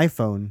 and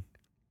iPhone,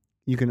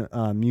 you can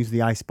use the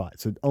iSpot.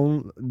 So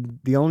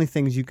the only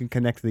things you can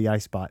connect to the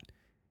iSpot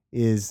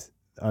is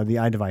the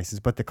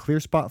iDevices. But the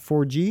ClearSpot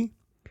 4G,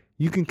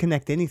 you can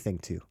connect anything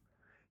to.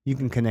 You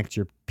can connect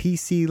your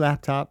PC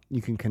laptop.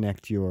 You can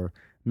connect your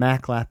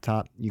Mac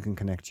laptop. You can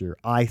connect your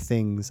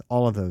iThings,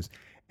 all of those.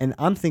 And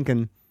I'm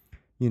thinking,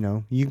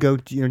 you go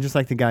to, just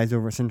like the guys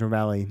over at Central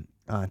Valley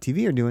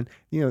TV are doing,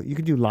 you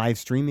could do live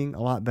streaming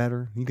a lot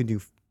better. You could do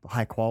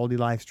high quality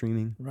live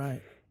streaming.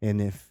 Right. And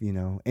if,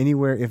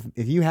 anywhere,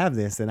 if you have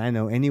this, then I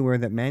know anywhere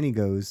that Manny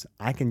goes,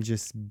 I can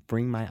just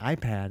bring my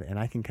iPad and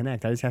I can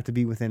connect. I just have to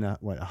be within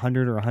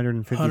 100 or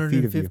 150 feet of you.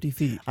 150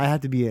 feet. I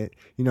have to be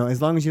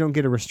as long as you don't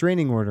get a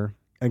restraining order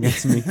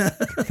against me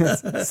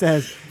that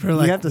says you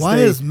have to why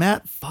stay. Is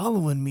Matt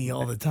following me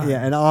all the time?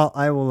 Yeah, and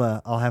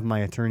I'll have my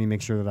attorney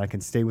make sure that I can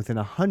stay within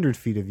 100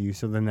 feet of you.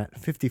 So then that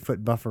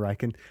 50-foot buffer, I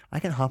can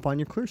hop on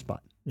your ClearSpot.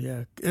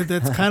 Yeah,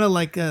 that's kind of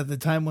like the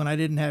time when I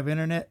didn't have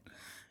internet.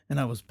 And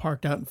I was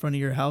parked out in front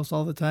of your house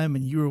all the time,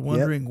 and you were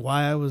wondering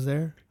why I was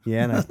there.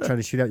 Yeah, and I tried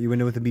to shoot out your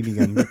window with a BB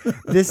gun. But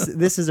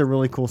this is a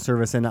really cool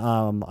service, and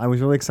I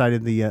was really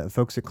excited. The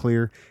folks at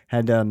Clear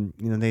had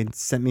they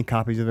sent me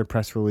copies of their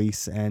press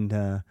release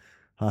and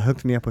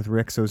hooked me up with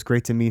Rick. So it was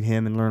great to meet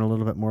him and learn a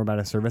little bit more about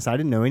a service. I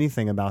didn't know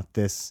anything about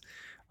this,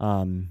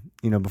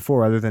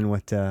 before, other than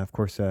what, of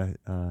course,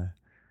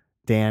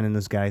 Dan and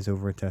those guys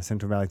over at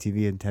Central Valley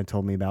TV had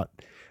told me about.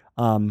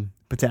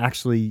 But to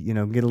actually,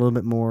 get a little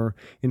bit more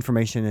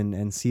information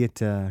and see it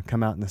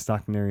come out in the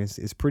Stockton area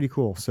is pretty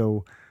cool.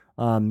 So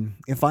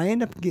if I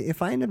end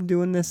up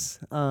doing this,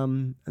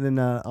 then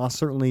I'll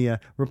certainly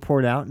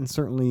report out, and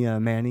certainly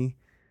Manny,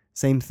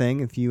 same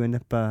thing. If you end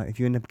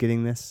up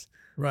getting this,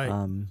 right,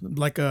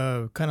 like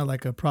a kind of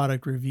like a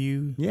product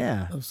review,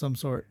 of some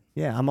sort.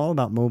 Yeah, I'm all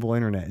about mobile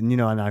internet, and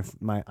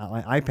my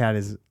iPad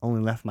has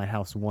only left my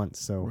house once,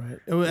 so right.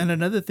 And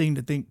another thing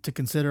to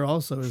consider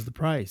also is the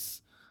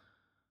price.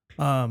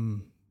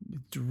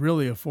 It's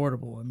really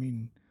affordable. I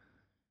mean,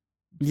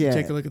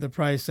 take a look at the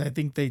price. I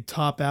think they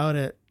top out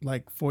at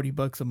like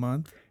 $40 a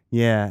month.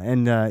 Yeah,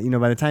 and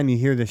by the time you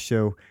hear this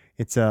show,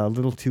 it's a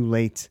little too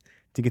late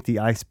to get the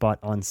iSpot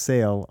on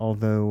sale.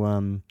 Although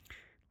I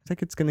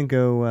think it's going to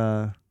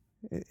go.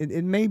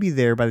 It may be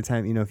there by the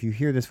time if you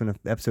hear this when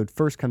the episode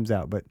first comes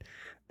out. But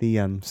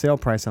the sale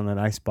price on that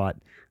iSpot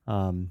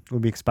will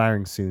be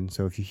expiring soon.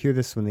 So if you hear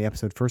this when the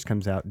episode first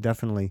comes out,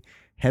 definitely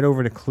head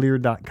over to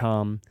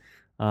clear.com.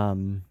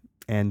 And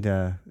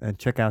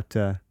check out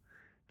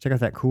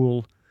that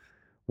cool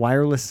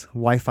wireless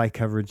Wi-Fi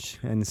coverage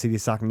in the city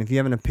of Stockton. If you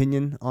have an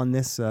opinion on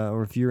this,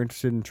 or if you're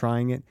interested in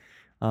trying it,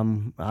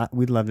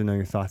 we'd love to know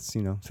your thoughts.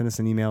 Send us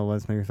an email, let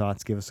us know your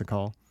thoughts, give us a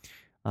call,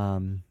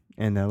 and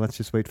let's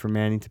just wait for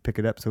Manny to pick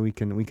it up so we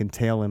can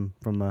tail him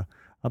from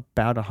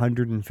about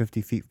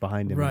 150 feet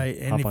behind him. Right,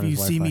 and if you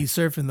see me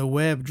surfing the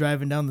web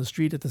driving down the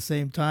street at the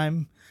same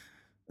time,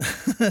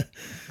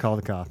 call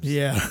the cops.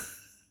 Yeah.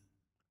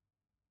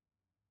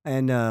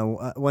 And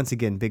once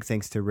again, big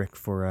thanks to Rick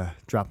for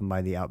dropping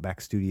by the Outback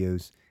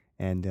Studios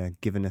and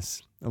giving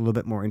us a little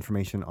bit more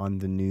information on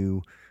the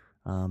new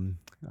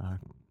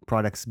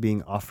products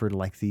being offered,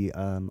 like the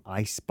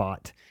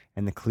iSpot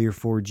and the Clear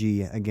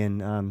 4G. Again,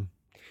 you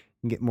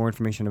can get more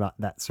information about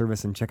that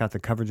service and check out the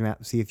coverage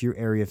map. See if your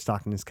area of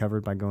Stockton is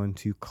covered by going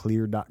to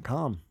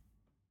clear.com.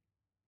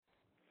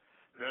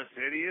 The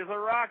city is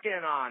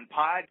a-rockin' on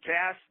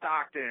Podcast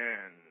Stockton.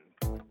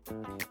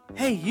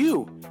 Hey,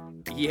 you!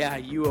 Yeah,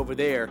 you over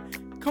there.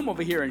 Come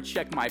over here and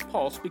check my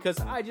pulse, because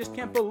I just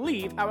can't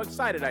believe how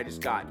excited I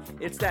just got.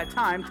 It's that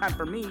time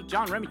for me,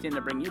 John Remington,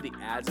 to bring you the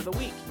ads of the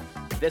week.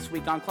 This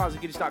week on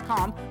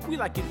ClosetGoodies.com, we'd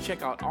like you to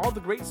check out all the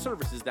great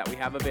services that we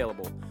have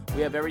available.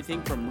 We have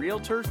everything from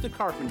realtors to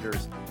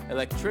carpenters,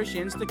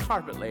 electricians to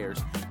carpet layers.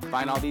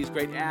 Find all these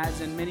great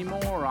ads and many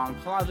more on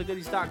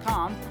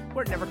ClosetGoodies.com,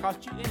 where it never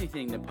costs you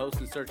anything to post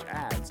and search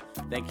ads.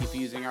 Thank you for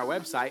using our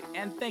website,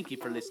 and thank you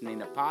for listening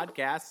to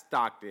Podcast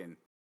Stockton.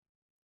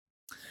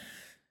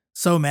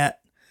 So,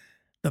 Matt,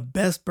 the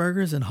best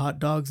burgers and hot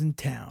dogs in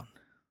town.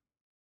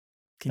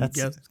 Can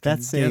you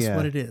guess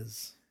what it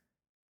is?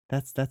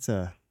 That's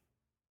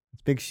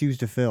big shoes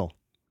to fill.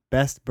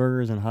 Best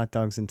burgers and hot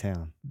dogs in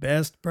town.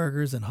 Best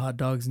burgers and hot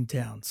dogs in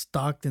town.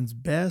 Stockton's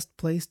best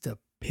place to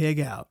pig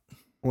out.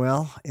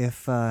 Well,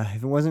 if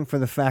it wasn't for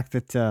the fact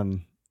that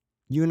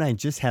you and I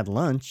just had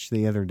lunch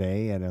the other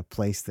day at a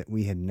place that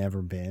we had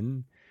never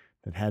been,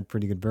 that had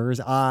pretty good burgers,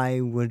 I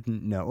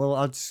wouldn't know. Well,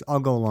 I'll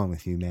go along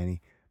with you,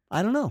 Manny.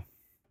 I don't know.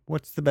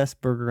 What's the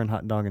best burger and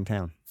hot dog in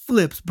town?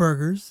 Flip's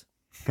Burgers.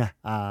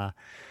 There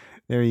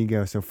you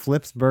go. So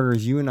Flip's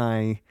Burgers, you and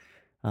I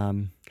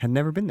had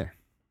never been there.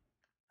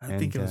 I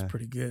think it was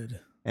pretty good.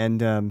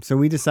 And so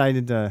we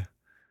decided,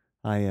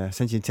 I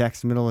sent you a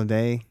text middle of the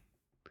day,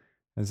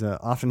 as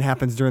often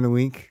happens during the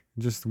week,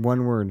 just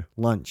one word,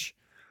 lunch.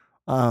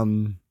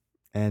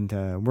 and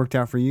worked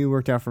out for you,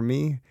 worked out for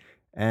me,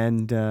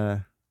 and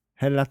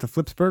headed out to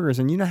Flip's Burgers.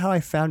 And you know how I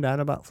found out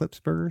about Flip's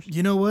Burgers?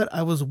 You know what?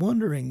 I was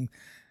wondering,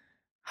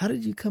 how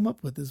did you come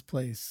up with this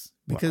place?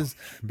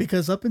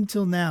 Because up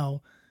until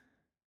now,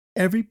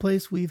 every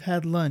place we've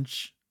had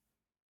lunch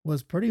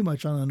was pretty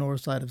much on the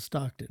north side of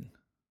Stockton.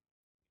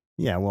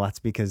 Yeah, well, that's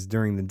because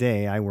during the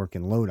day I work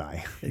in Lodi.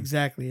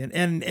 Exactly.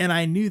 And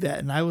I knew that.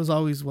 And I was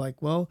always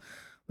like, well,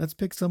 let's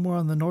pick somewhere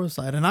on the north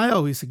side. And I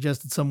always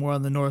suggested somewhere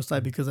on the north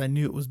side because I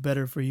knew it was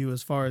better for you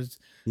as far as,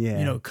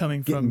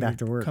 coming Getting from back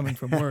to work. coming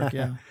from work.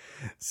 Yeah.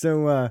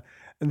 So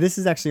this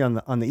is actually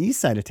on the east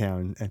side of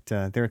town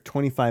they're at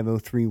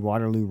 2503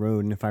 Waterloo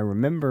Road. And if I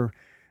remember,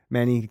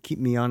 Manny, keep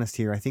me honest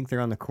here, I think they're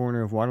on the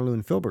corner of Waterloo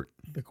and Filbert.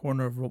 The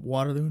corner of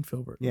Waterloo and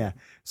Filbert. Yeah.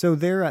 So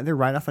they're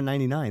right off of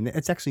 99.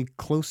 It's actually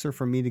closer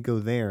for me to go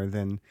there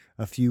than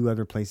a few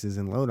other places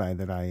in Lodi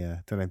that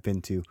I've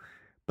been to.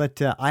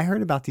 But I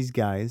heard about these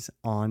guys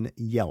on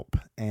Yelp,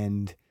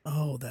 and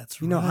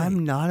that's right.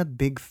 I'm not a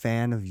big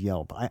fan of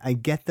Yelp. I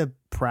get the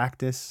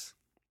practice.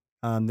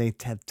 They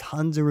have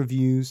tons of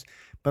reviews,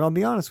 but I'll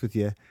be honest with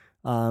you.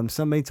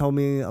 Somebody told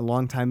me a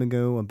long time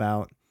ago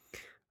about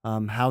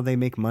how they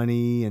make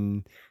money,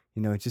 and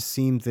it just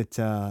seemed that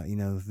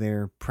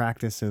their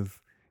practice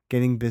of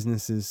getting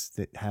businesses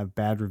that have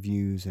bad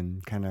reviews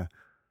and kind of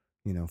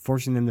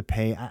forcing them to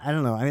pay. I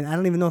don't know. I mean, I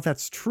don't even know if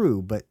that's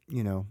true, but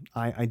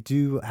I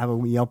do have a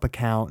Yelp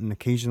account, and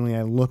occasionally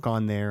I look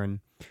on there,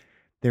 and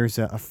there's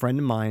a friend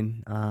of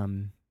mine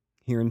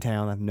here in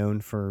town I've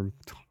known for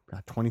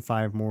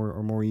 25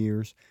 more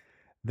years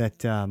that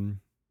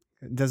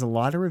does a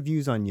lot of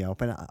reviews on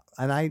Yelp, and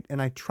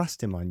I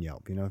trust him on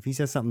Yelp. If he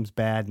says something's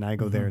bad and I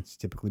go there, it's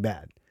typically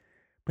bad.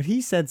 But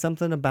he said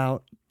something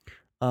about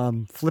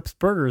Flip's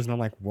Burgers, and I'm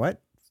like,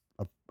 what?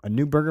 A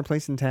new burger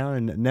place in town,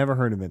 and never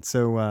heard of it.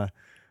 So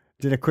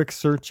did a quick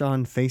search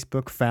on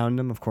Facebook, found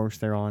them. Of course,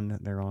 they're on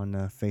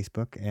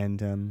Facebook,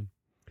 and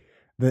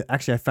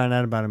actually I found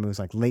out about them. It was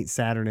like late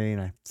Saturday,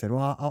 and I said,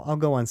 well, I'll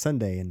go on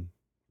Sunday, and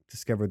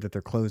discovered that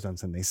they're closed on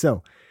Sunday.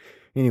 So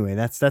anyway,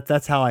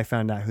 that's how I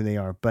found out who they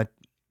are. But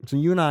so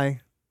you and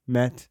I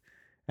met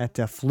at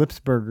Flip's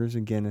Burgers,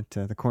 again at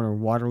the corner of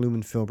Waterloo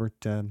and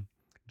Filbert,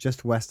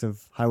 just west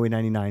of Highway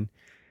 99.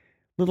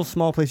 Little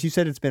small place. You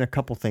said it's been a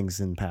couple things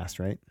in the past,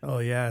 right? Oh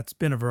yeah, it's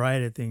been a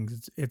variety of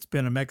things. It's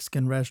been a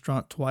Mexican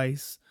restaurant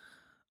twice,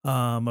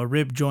 a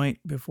rib joint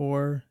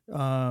before.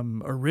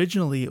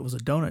 Originally it was a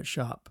donut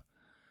shop.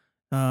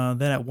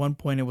 Then at one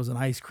point it was an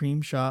ice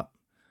cream shop.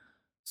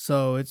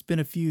 So it's been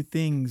a few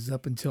things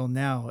up until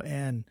now,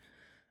 and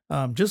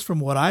just from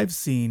what I've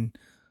seen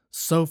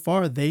so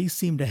far, they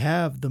seem to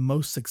have the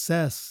most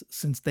success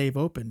since they've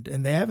opened,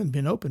 and they haven't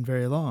been open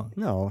very long.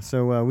 No,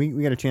 so we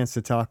got a chance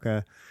to talk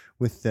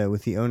with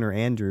the owner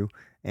Andrew,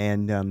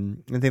 and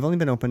they've only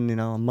been open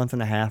a month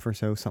and a half or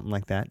so, something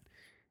like that.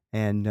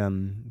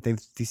 And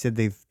he said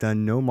they've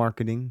done no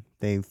marketing,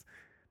 they've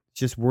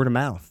just word of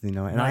mouth, And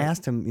right. I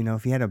asked him,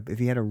 if he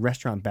had a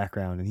restaurant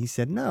background, and he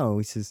said no.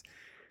 He says,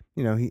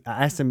 I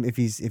asked him if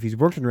he's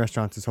worked in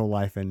restaurants his whole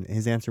life, and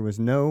his answer was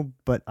no,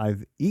 but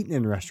I've eaten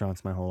in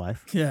restaurants my whole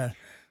life. Yeah.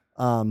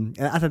 And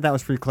I thought that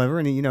was pretty clever.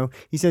 And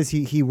he says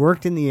he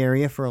worked in the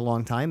area for a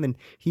long time, and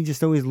he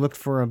just always looked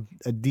for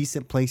a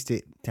decent place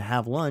to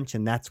have lunch,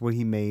 and that's what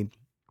he made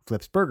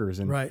Flip's Burgers.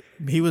 And right.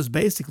 He was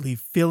basically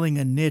filling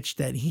a niche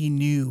that he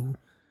knew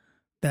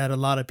that a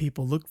lot of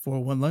people look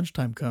for when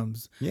lunchtime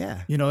comes.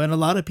 Yeah. And a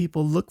lot of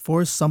people look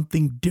for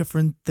something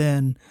different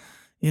than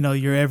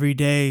your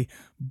everyday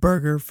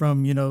burger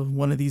from,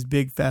 one of these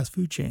big fast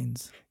food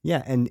chains.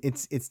 Yeah. And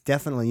it's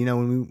definitely,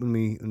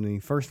 when we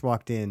first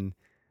walked in,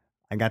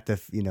 I got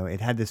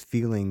it had this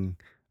feeling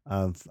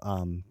of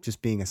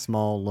just being a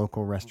small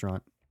local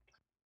restaurant.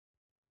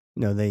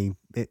 It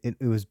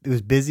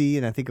was busy,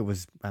 and I think it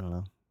was, I don't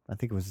know, I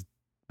think it was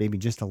maybe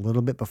just a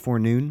little bit before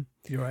noon.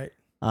 You're right.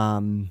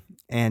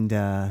 And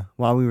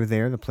while we were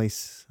there, the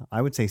place,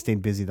 I would say,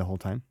 stayed busy the whole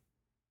time.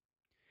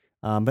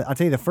 But I'll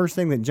tell you, the first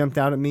thing that jumped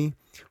out at me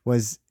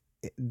was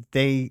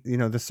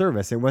the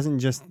service. It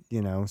wasn't just,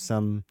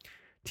 some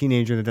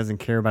teenager that doesn't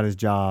care about his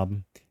job.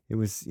 It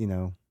was,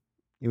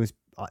 it was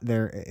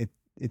there.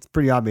 It's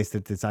pretty obvious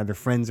that it's either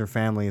friends or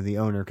family of the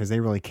owner, because they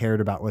really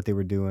cared about what they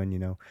were doing.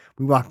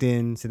 We walked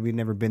in, said we'd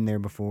never been there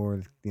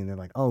before. They're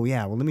like, oh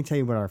yeah, well, let me tell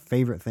you what our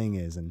favorite thing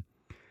is. And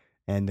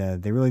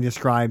they really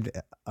described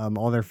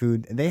all their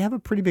food. They have a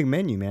pretty big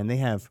menu, man. They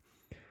have,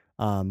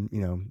 of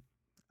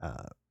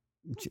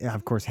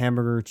course,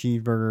 hamburger,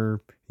 cheeseburger,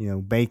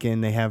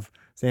 bacon. They have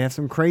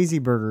some crazy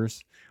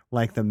burgers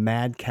like the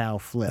Mad Cow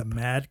Flip. The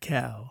Mad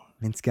Cow.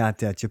 It's got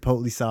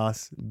chipotle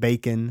sauce,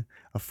 bacon,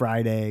 a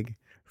fried egg,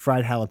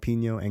 fried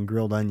jalapeno, and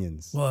grilled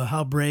onions. Well,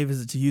 how brave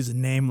is it to use a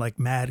name like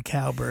Mad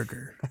Cow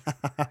Burger?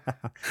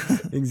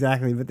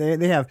 Exactly, but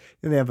they have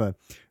a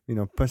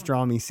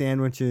pastrami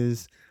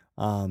sandwiches.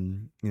 All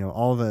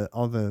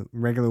the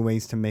regular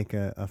ways to make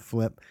a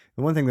flip.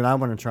 The one thing that I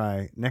want to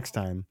try next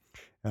time,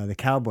 the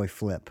Cowboy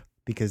Flip,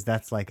 because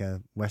that's like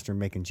a Western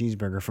bacon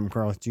cheeseburger from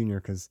Carl's Jr.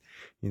 Because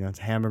it's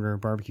hamburger,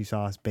 barbecue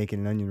sauce, bacon,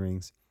 and onion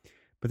rings.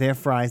 But they have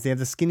fries. They have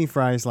the skinny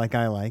fries like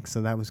I like,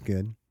 so that was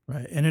good.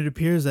 Right, and it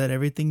appears that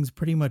everything's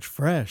pretty much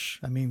fresh.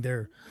 I mean,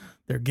 they're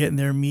getting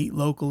their meat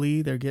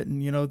locally. They're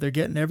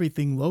getting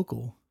everything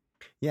local.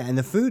 Yeah, and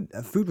the food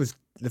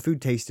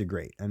tasted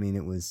great. I mean,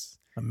 it was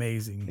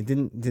amazing. It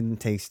didn't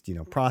taste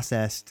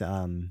processed.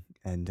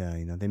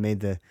 They made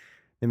the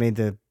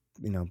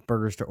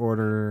burgers to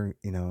order.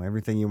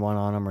 Everything you want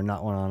on them or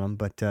not want on them.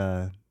 But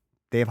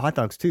they have hot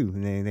dogs too,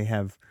 and they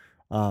have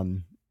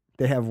one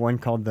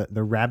called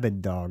the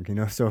rabid dog.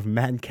 So if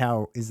mad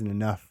cow isn't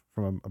enough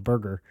from a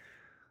burger,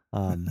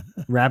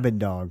 rabid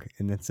dog,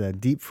 and it's a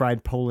deep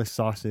fried Polish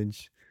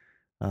sausage,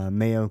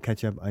 mayo,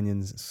 ketchup,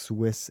 onions,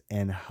 Swiss,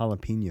 and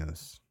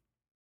jalapenos.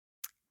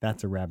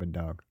 That's a rabid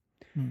dog.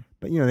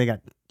 But they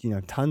got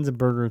tons of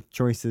burger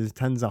choices,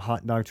 tons of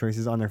hot dog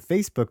choices on their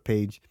Facebook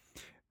page.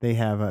 They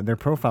have their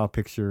profile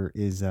picture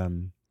is a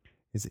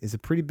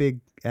pretty big.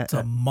 It's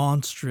a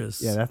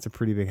monstrous. Yeah, that's a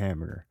pretty big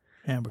hamburger.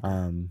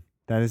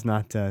 That is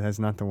not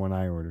the one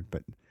I ordered,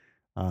 but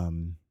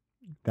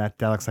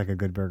that looks like a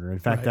good burger. In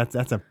fact, Right.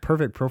 that's a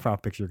perfect profile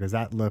picture because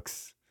that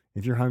looks.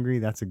 If you're hungry,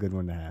 that's a good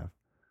one to have.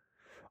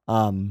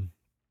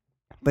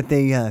 But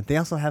they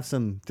also have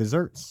some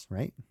desserts,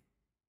 right?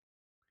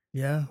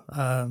 Yeah.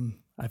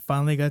 I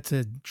finally got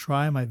to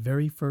try my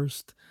very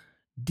first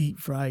deep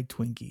fried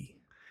Twinkie.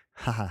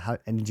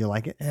 And did you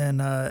like it?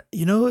 And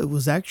it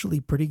was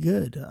actually pretty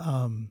good.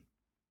 I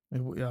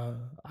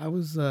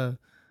was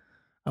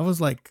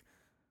like,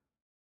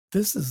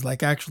 this is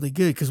like actually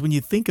good, because when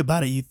you think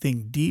about it, you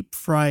think deep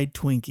fried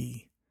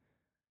Twinkie.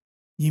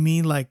 You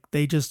mean like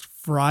they just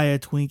fry a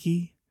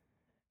Twinkie?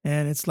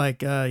 And it's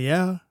like,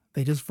 yeah,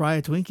 they just fry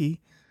a Twinkie.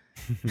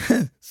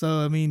 So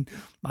I mean,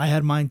 I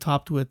had mine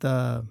topped with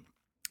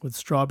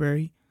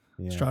strawberry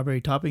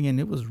topping, and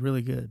it was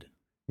really good.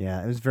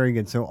 Yeah, it was very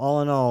good. So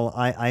all in all,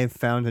 I have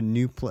found a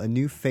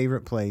new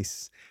favorite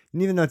place.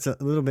 And even though it's a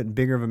little bit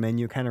bigger of a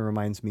menu, it kind of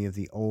reminds me of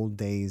the old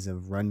days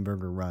of Run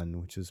Burger Run,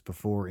 which was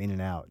before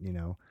In-N-Out,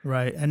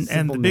 Right. And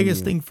Simple the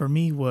biggest menu. thing for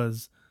me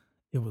was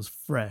it was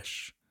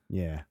fresh.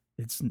 Yeah.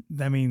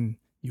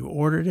 You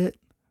ordered it,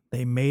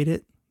 they made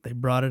it, they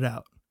brought it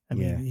out.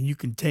 Yeah. You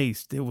can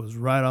taste it was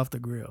right off the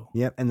grill.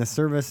 Yep, and the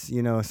service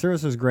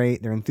was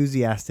great. They're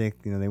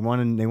enthusiastic. They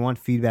want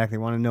feedback. They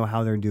want to know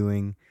how they're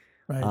doing.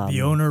 Right.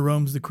 The owner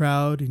roams the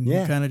crowd, and he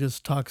kind of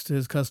just talks to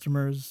his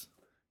customers.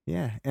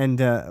 Yeah, and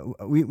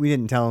we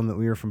didn't tell him that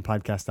we were from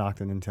Podcast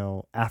Stockton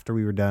until after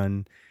we were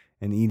done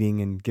and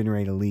eating and getting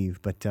ready to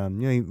leave. But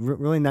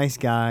really nice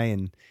guy,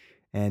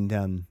 and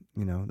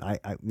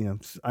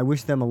I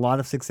wish them a lot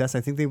of success.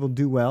 I think they will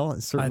do well.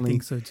 Certainly, I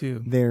think so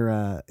too.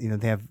 They're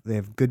they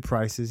have good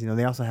prices.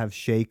 They also have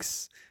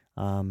shakes,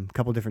 a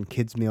couple different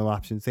kids meal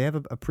options. They have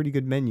a pretty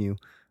good menu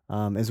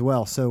as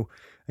well. So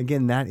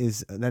again, that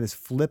is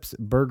Flip's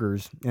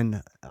Burgers,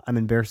 and I'm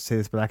embarrassed to say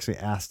this, but I actually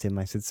asked him.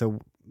 I said,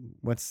 "So,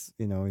 what's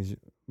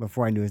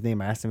before I knew his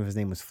name, I asked him if his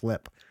name was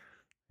Flip,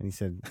 and he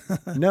said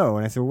no.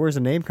 And I said, well, "Where's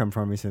the name come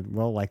from?" He said,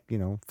 "Well,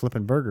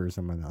 flipping burgers."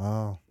 I'm like,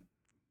 "Oh,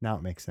 now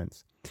it makes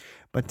sense."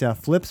 But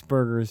Flip's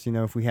Burgers,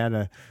 if we had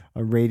a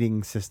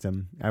rating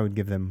system, I would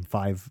give them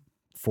 5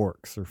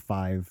 forks or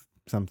 5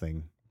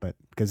 something. But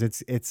because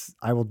it's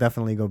I will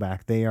definitely go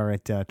back. They are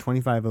at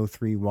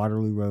 2503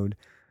 Waterloo Road,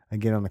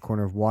 again on the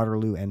corner of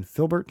Waterloo and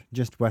Filbert,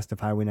 just west of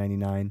Highway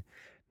 99.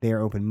 They are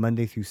open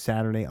Monday through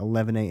Saturday,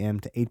 11 a.m.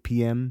 to 8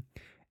 p.m.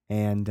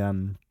 And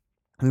I'm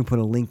going to put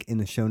a link in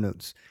the show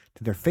notes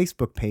to their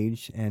Facebook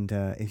page. And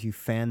if you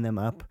fan them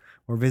up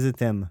or visit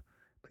them,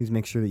 please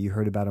make sure that you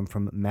heard about them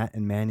from Matt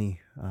and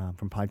Manny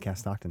from Podcast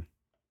Stockton.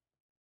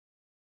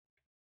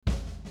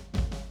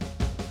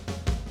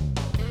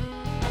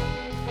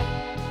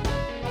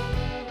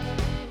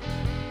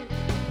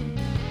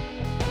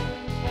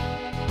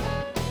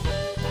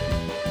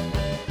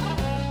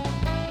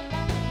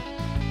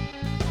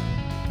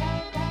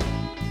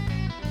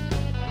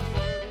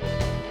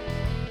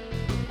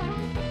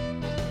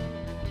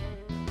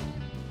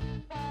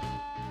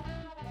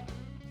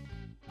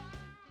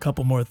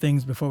 Couple more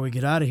things before we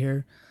get out of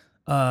here.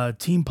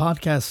 Team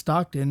Podcast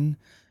Stockton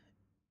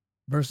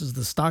versus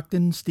the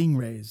Stockton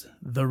Stingrays,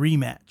 the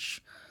rematch.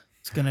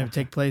 It's going to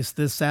take place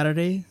this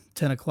Saturday,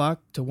 10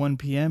 o'clock to 1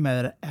 p.m.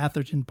 at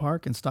Atherton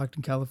Park in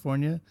Stockton,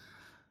 California.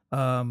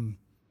 Come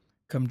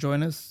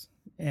join us.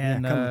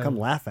 And come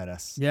laugh at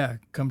us. Yeah,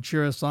 come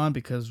cheer us on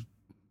because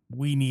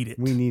we need it.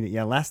 We need it.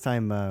 Yeah, last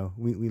time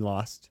we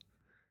lost,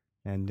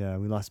 and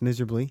we lost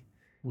miserably.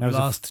 We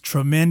lost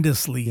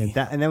tremendously.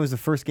 Yeah, that was the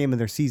first game of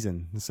their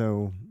season.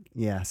 So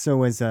yeah,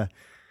 so as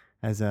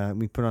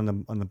we put on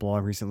the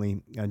blog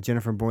recently,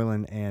 Jennifer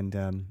Boylan and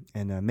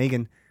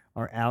Megan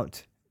are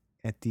out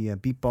at the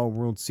Beatball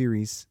World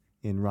Series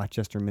in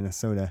Rochester,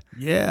 Minnesota.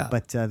 Yeah,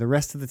 but the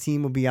rest of the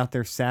team will be out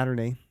there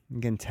Saturday,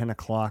 again 10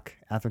 o'clock,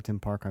 Atherton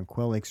Park on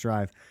Quail Lakes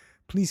Drive.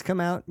 Please come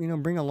out.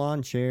 Bring a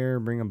lawn chair,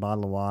 bring a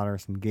bottle of water,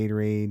 some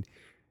Gatorade,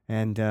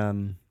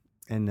 and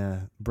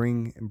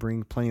bring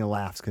plenty of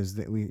laughs because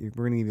we're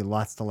going to give you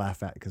lots to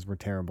laugh at because we're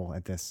terrible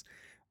at this.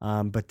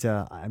 But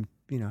I'm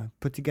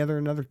put together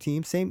another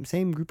team,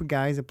 same group of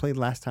guys that played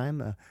last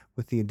time,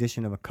 with the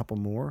addition of a couple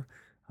more,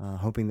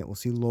 hoping that we'll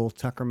see Lowell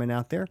Tuckerman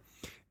out there,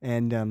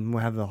 and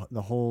we'll have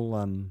the whole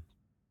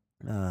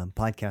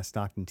Podcast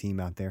Stockton team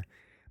out there.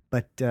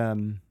 But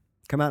come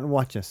out and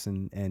watch us,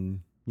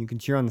 and you can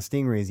cheer on the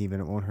Stingrays even.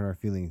 It won't hurt our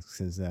feelings,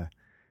 because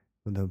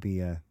there'll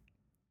be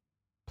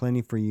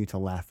plenty for you to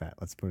laugh at.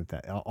 Let's put it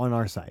that on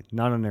our side,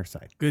 not on their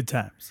side. Good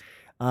times.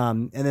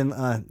 And then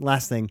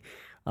last thing,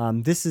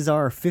 this is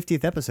our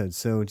 50th episode,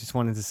 so just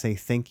wanted to say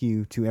thank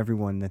you to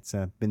everyone that's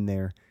been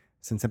there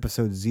since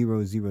episode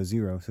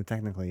 000. So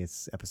technically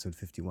it's episode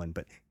 51,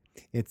 but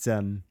it's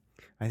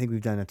I think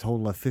we've done a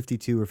total of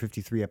 52 or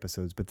 53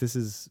 episodes, but this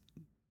is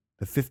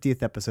the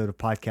 50th episode of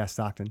Podcast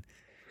Stockton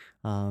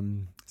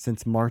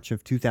since March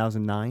of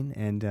 2009,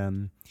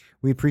 and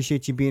we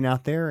appreciate you being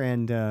out there,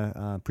 and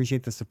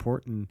appreciate the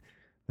support and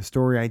the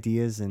story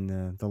ideas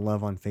and the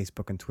love on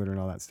Facebook and Twitter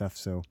and all that stuff.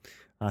 So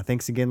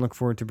thanks again. Look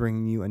forward to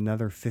bringing you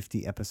another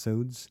 50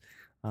 episodes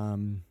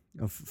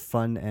of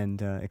fun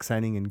and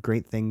exciting and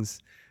great things,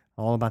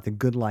 all about the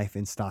good life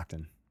in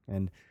Stockton.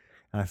 And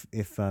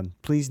if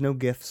please, no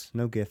gifts,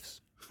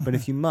 but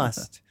if you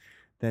must,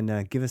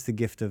 then give us the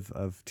gift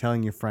of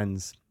telling your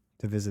friends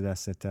to visit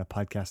us at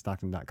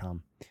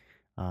podcaststockton.com.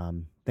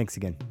 Thanks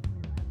again.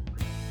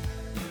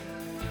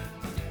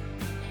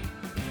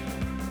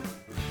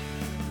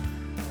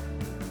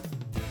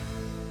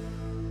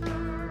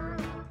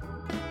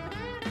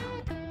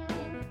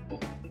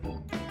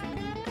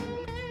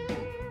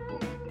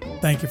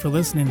 Thank you for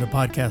listening to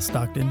Podcast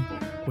Stockton.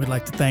 We'd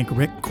like to thank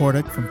Rick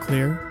Kordick from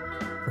Clear.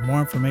 For more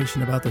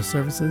information about their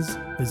services,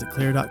 visit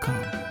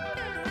clear.com.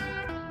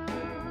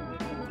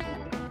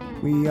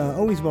 We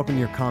always welcome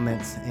your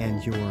comments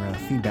and your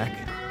feedback.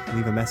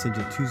 Leave a message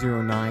at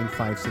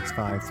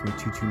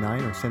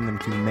 209-565-3229 or send them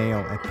to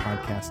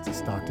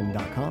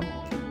mail@podcaststockton.com.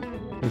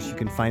 Of course, you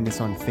can find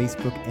us on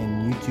Facebook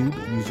and YouTube,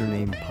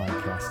 username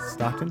Podcast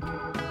Stockton.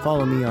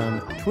 Follow me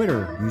on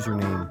Twitter,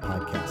 username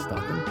Podcast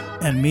Stockton.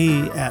 And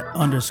me at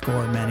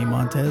 _Manny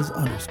Montez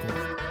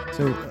 _.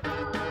 So,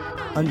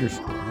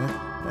 underscore.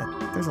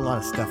 There's a lot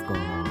of stuff going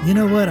on. You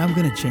know what? I'm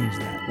going to change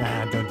that.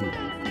 Nah, don't do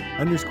that.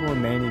 _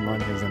 Manny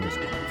Montez _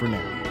 for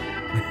now.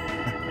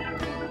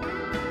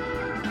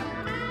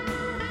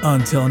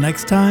 Until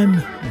next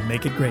time,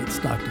 make it great,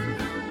 Stockton.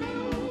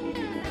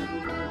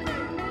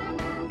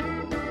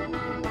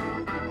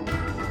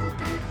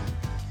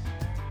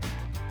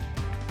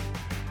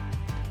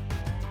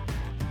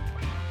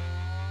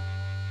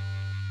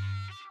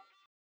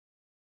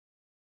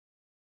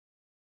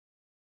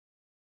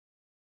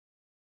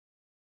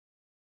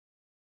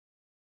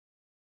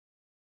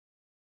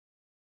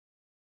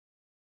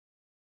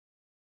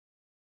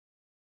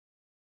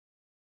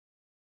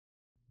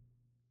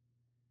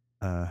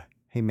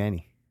 Hey,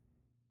 Manny.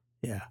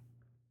 Yeah.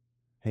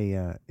 Hey,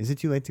 is it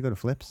too late to go to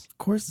Flips? Of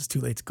course it's too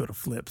late to go to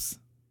Flips.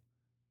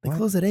 They What?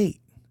 close at 8.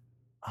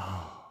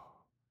 Oh,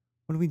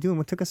 what are we doing?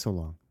 What took us so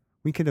long?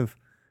 We could have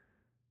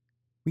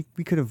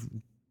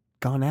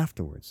gone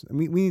afterwards. I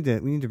mean, we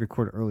need to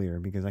record earlier,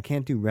 because I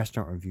can't do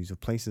restaurant reviews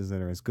of places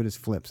that are as good as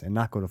Flips and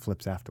not go to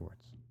Flips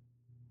afterwards.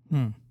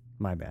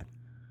 My bad.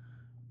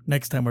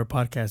 Next time we're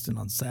podcasting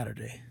on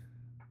Saturday.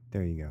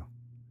 There you go.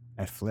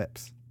 At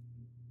Flips.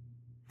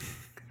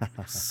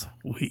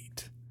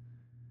 Sweet.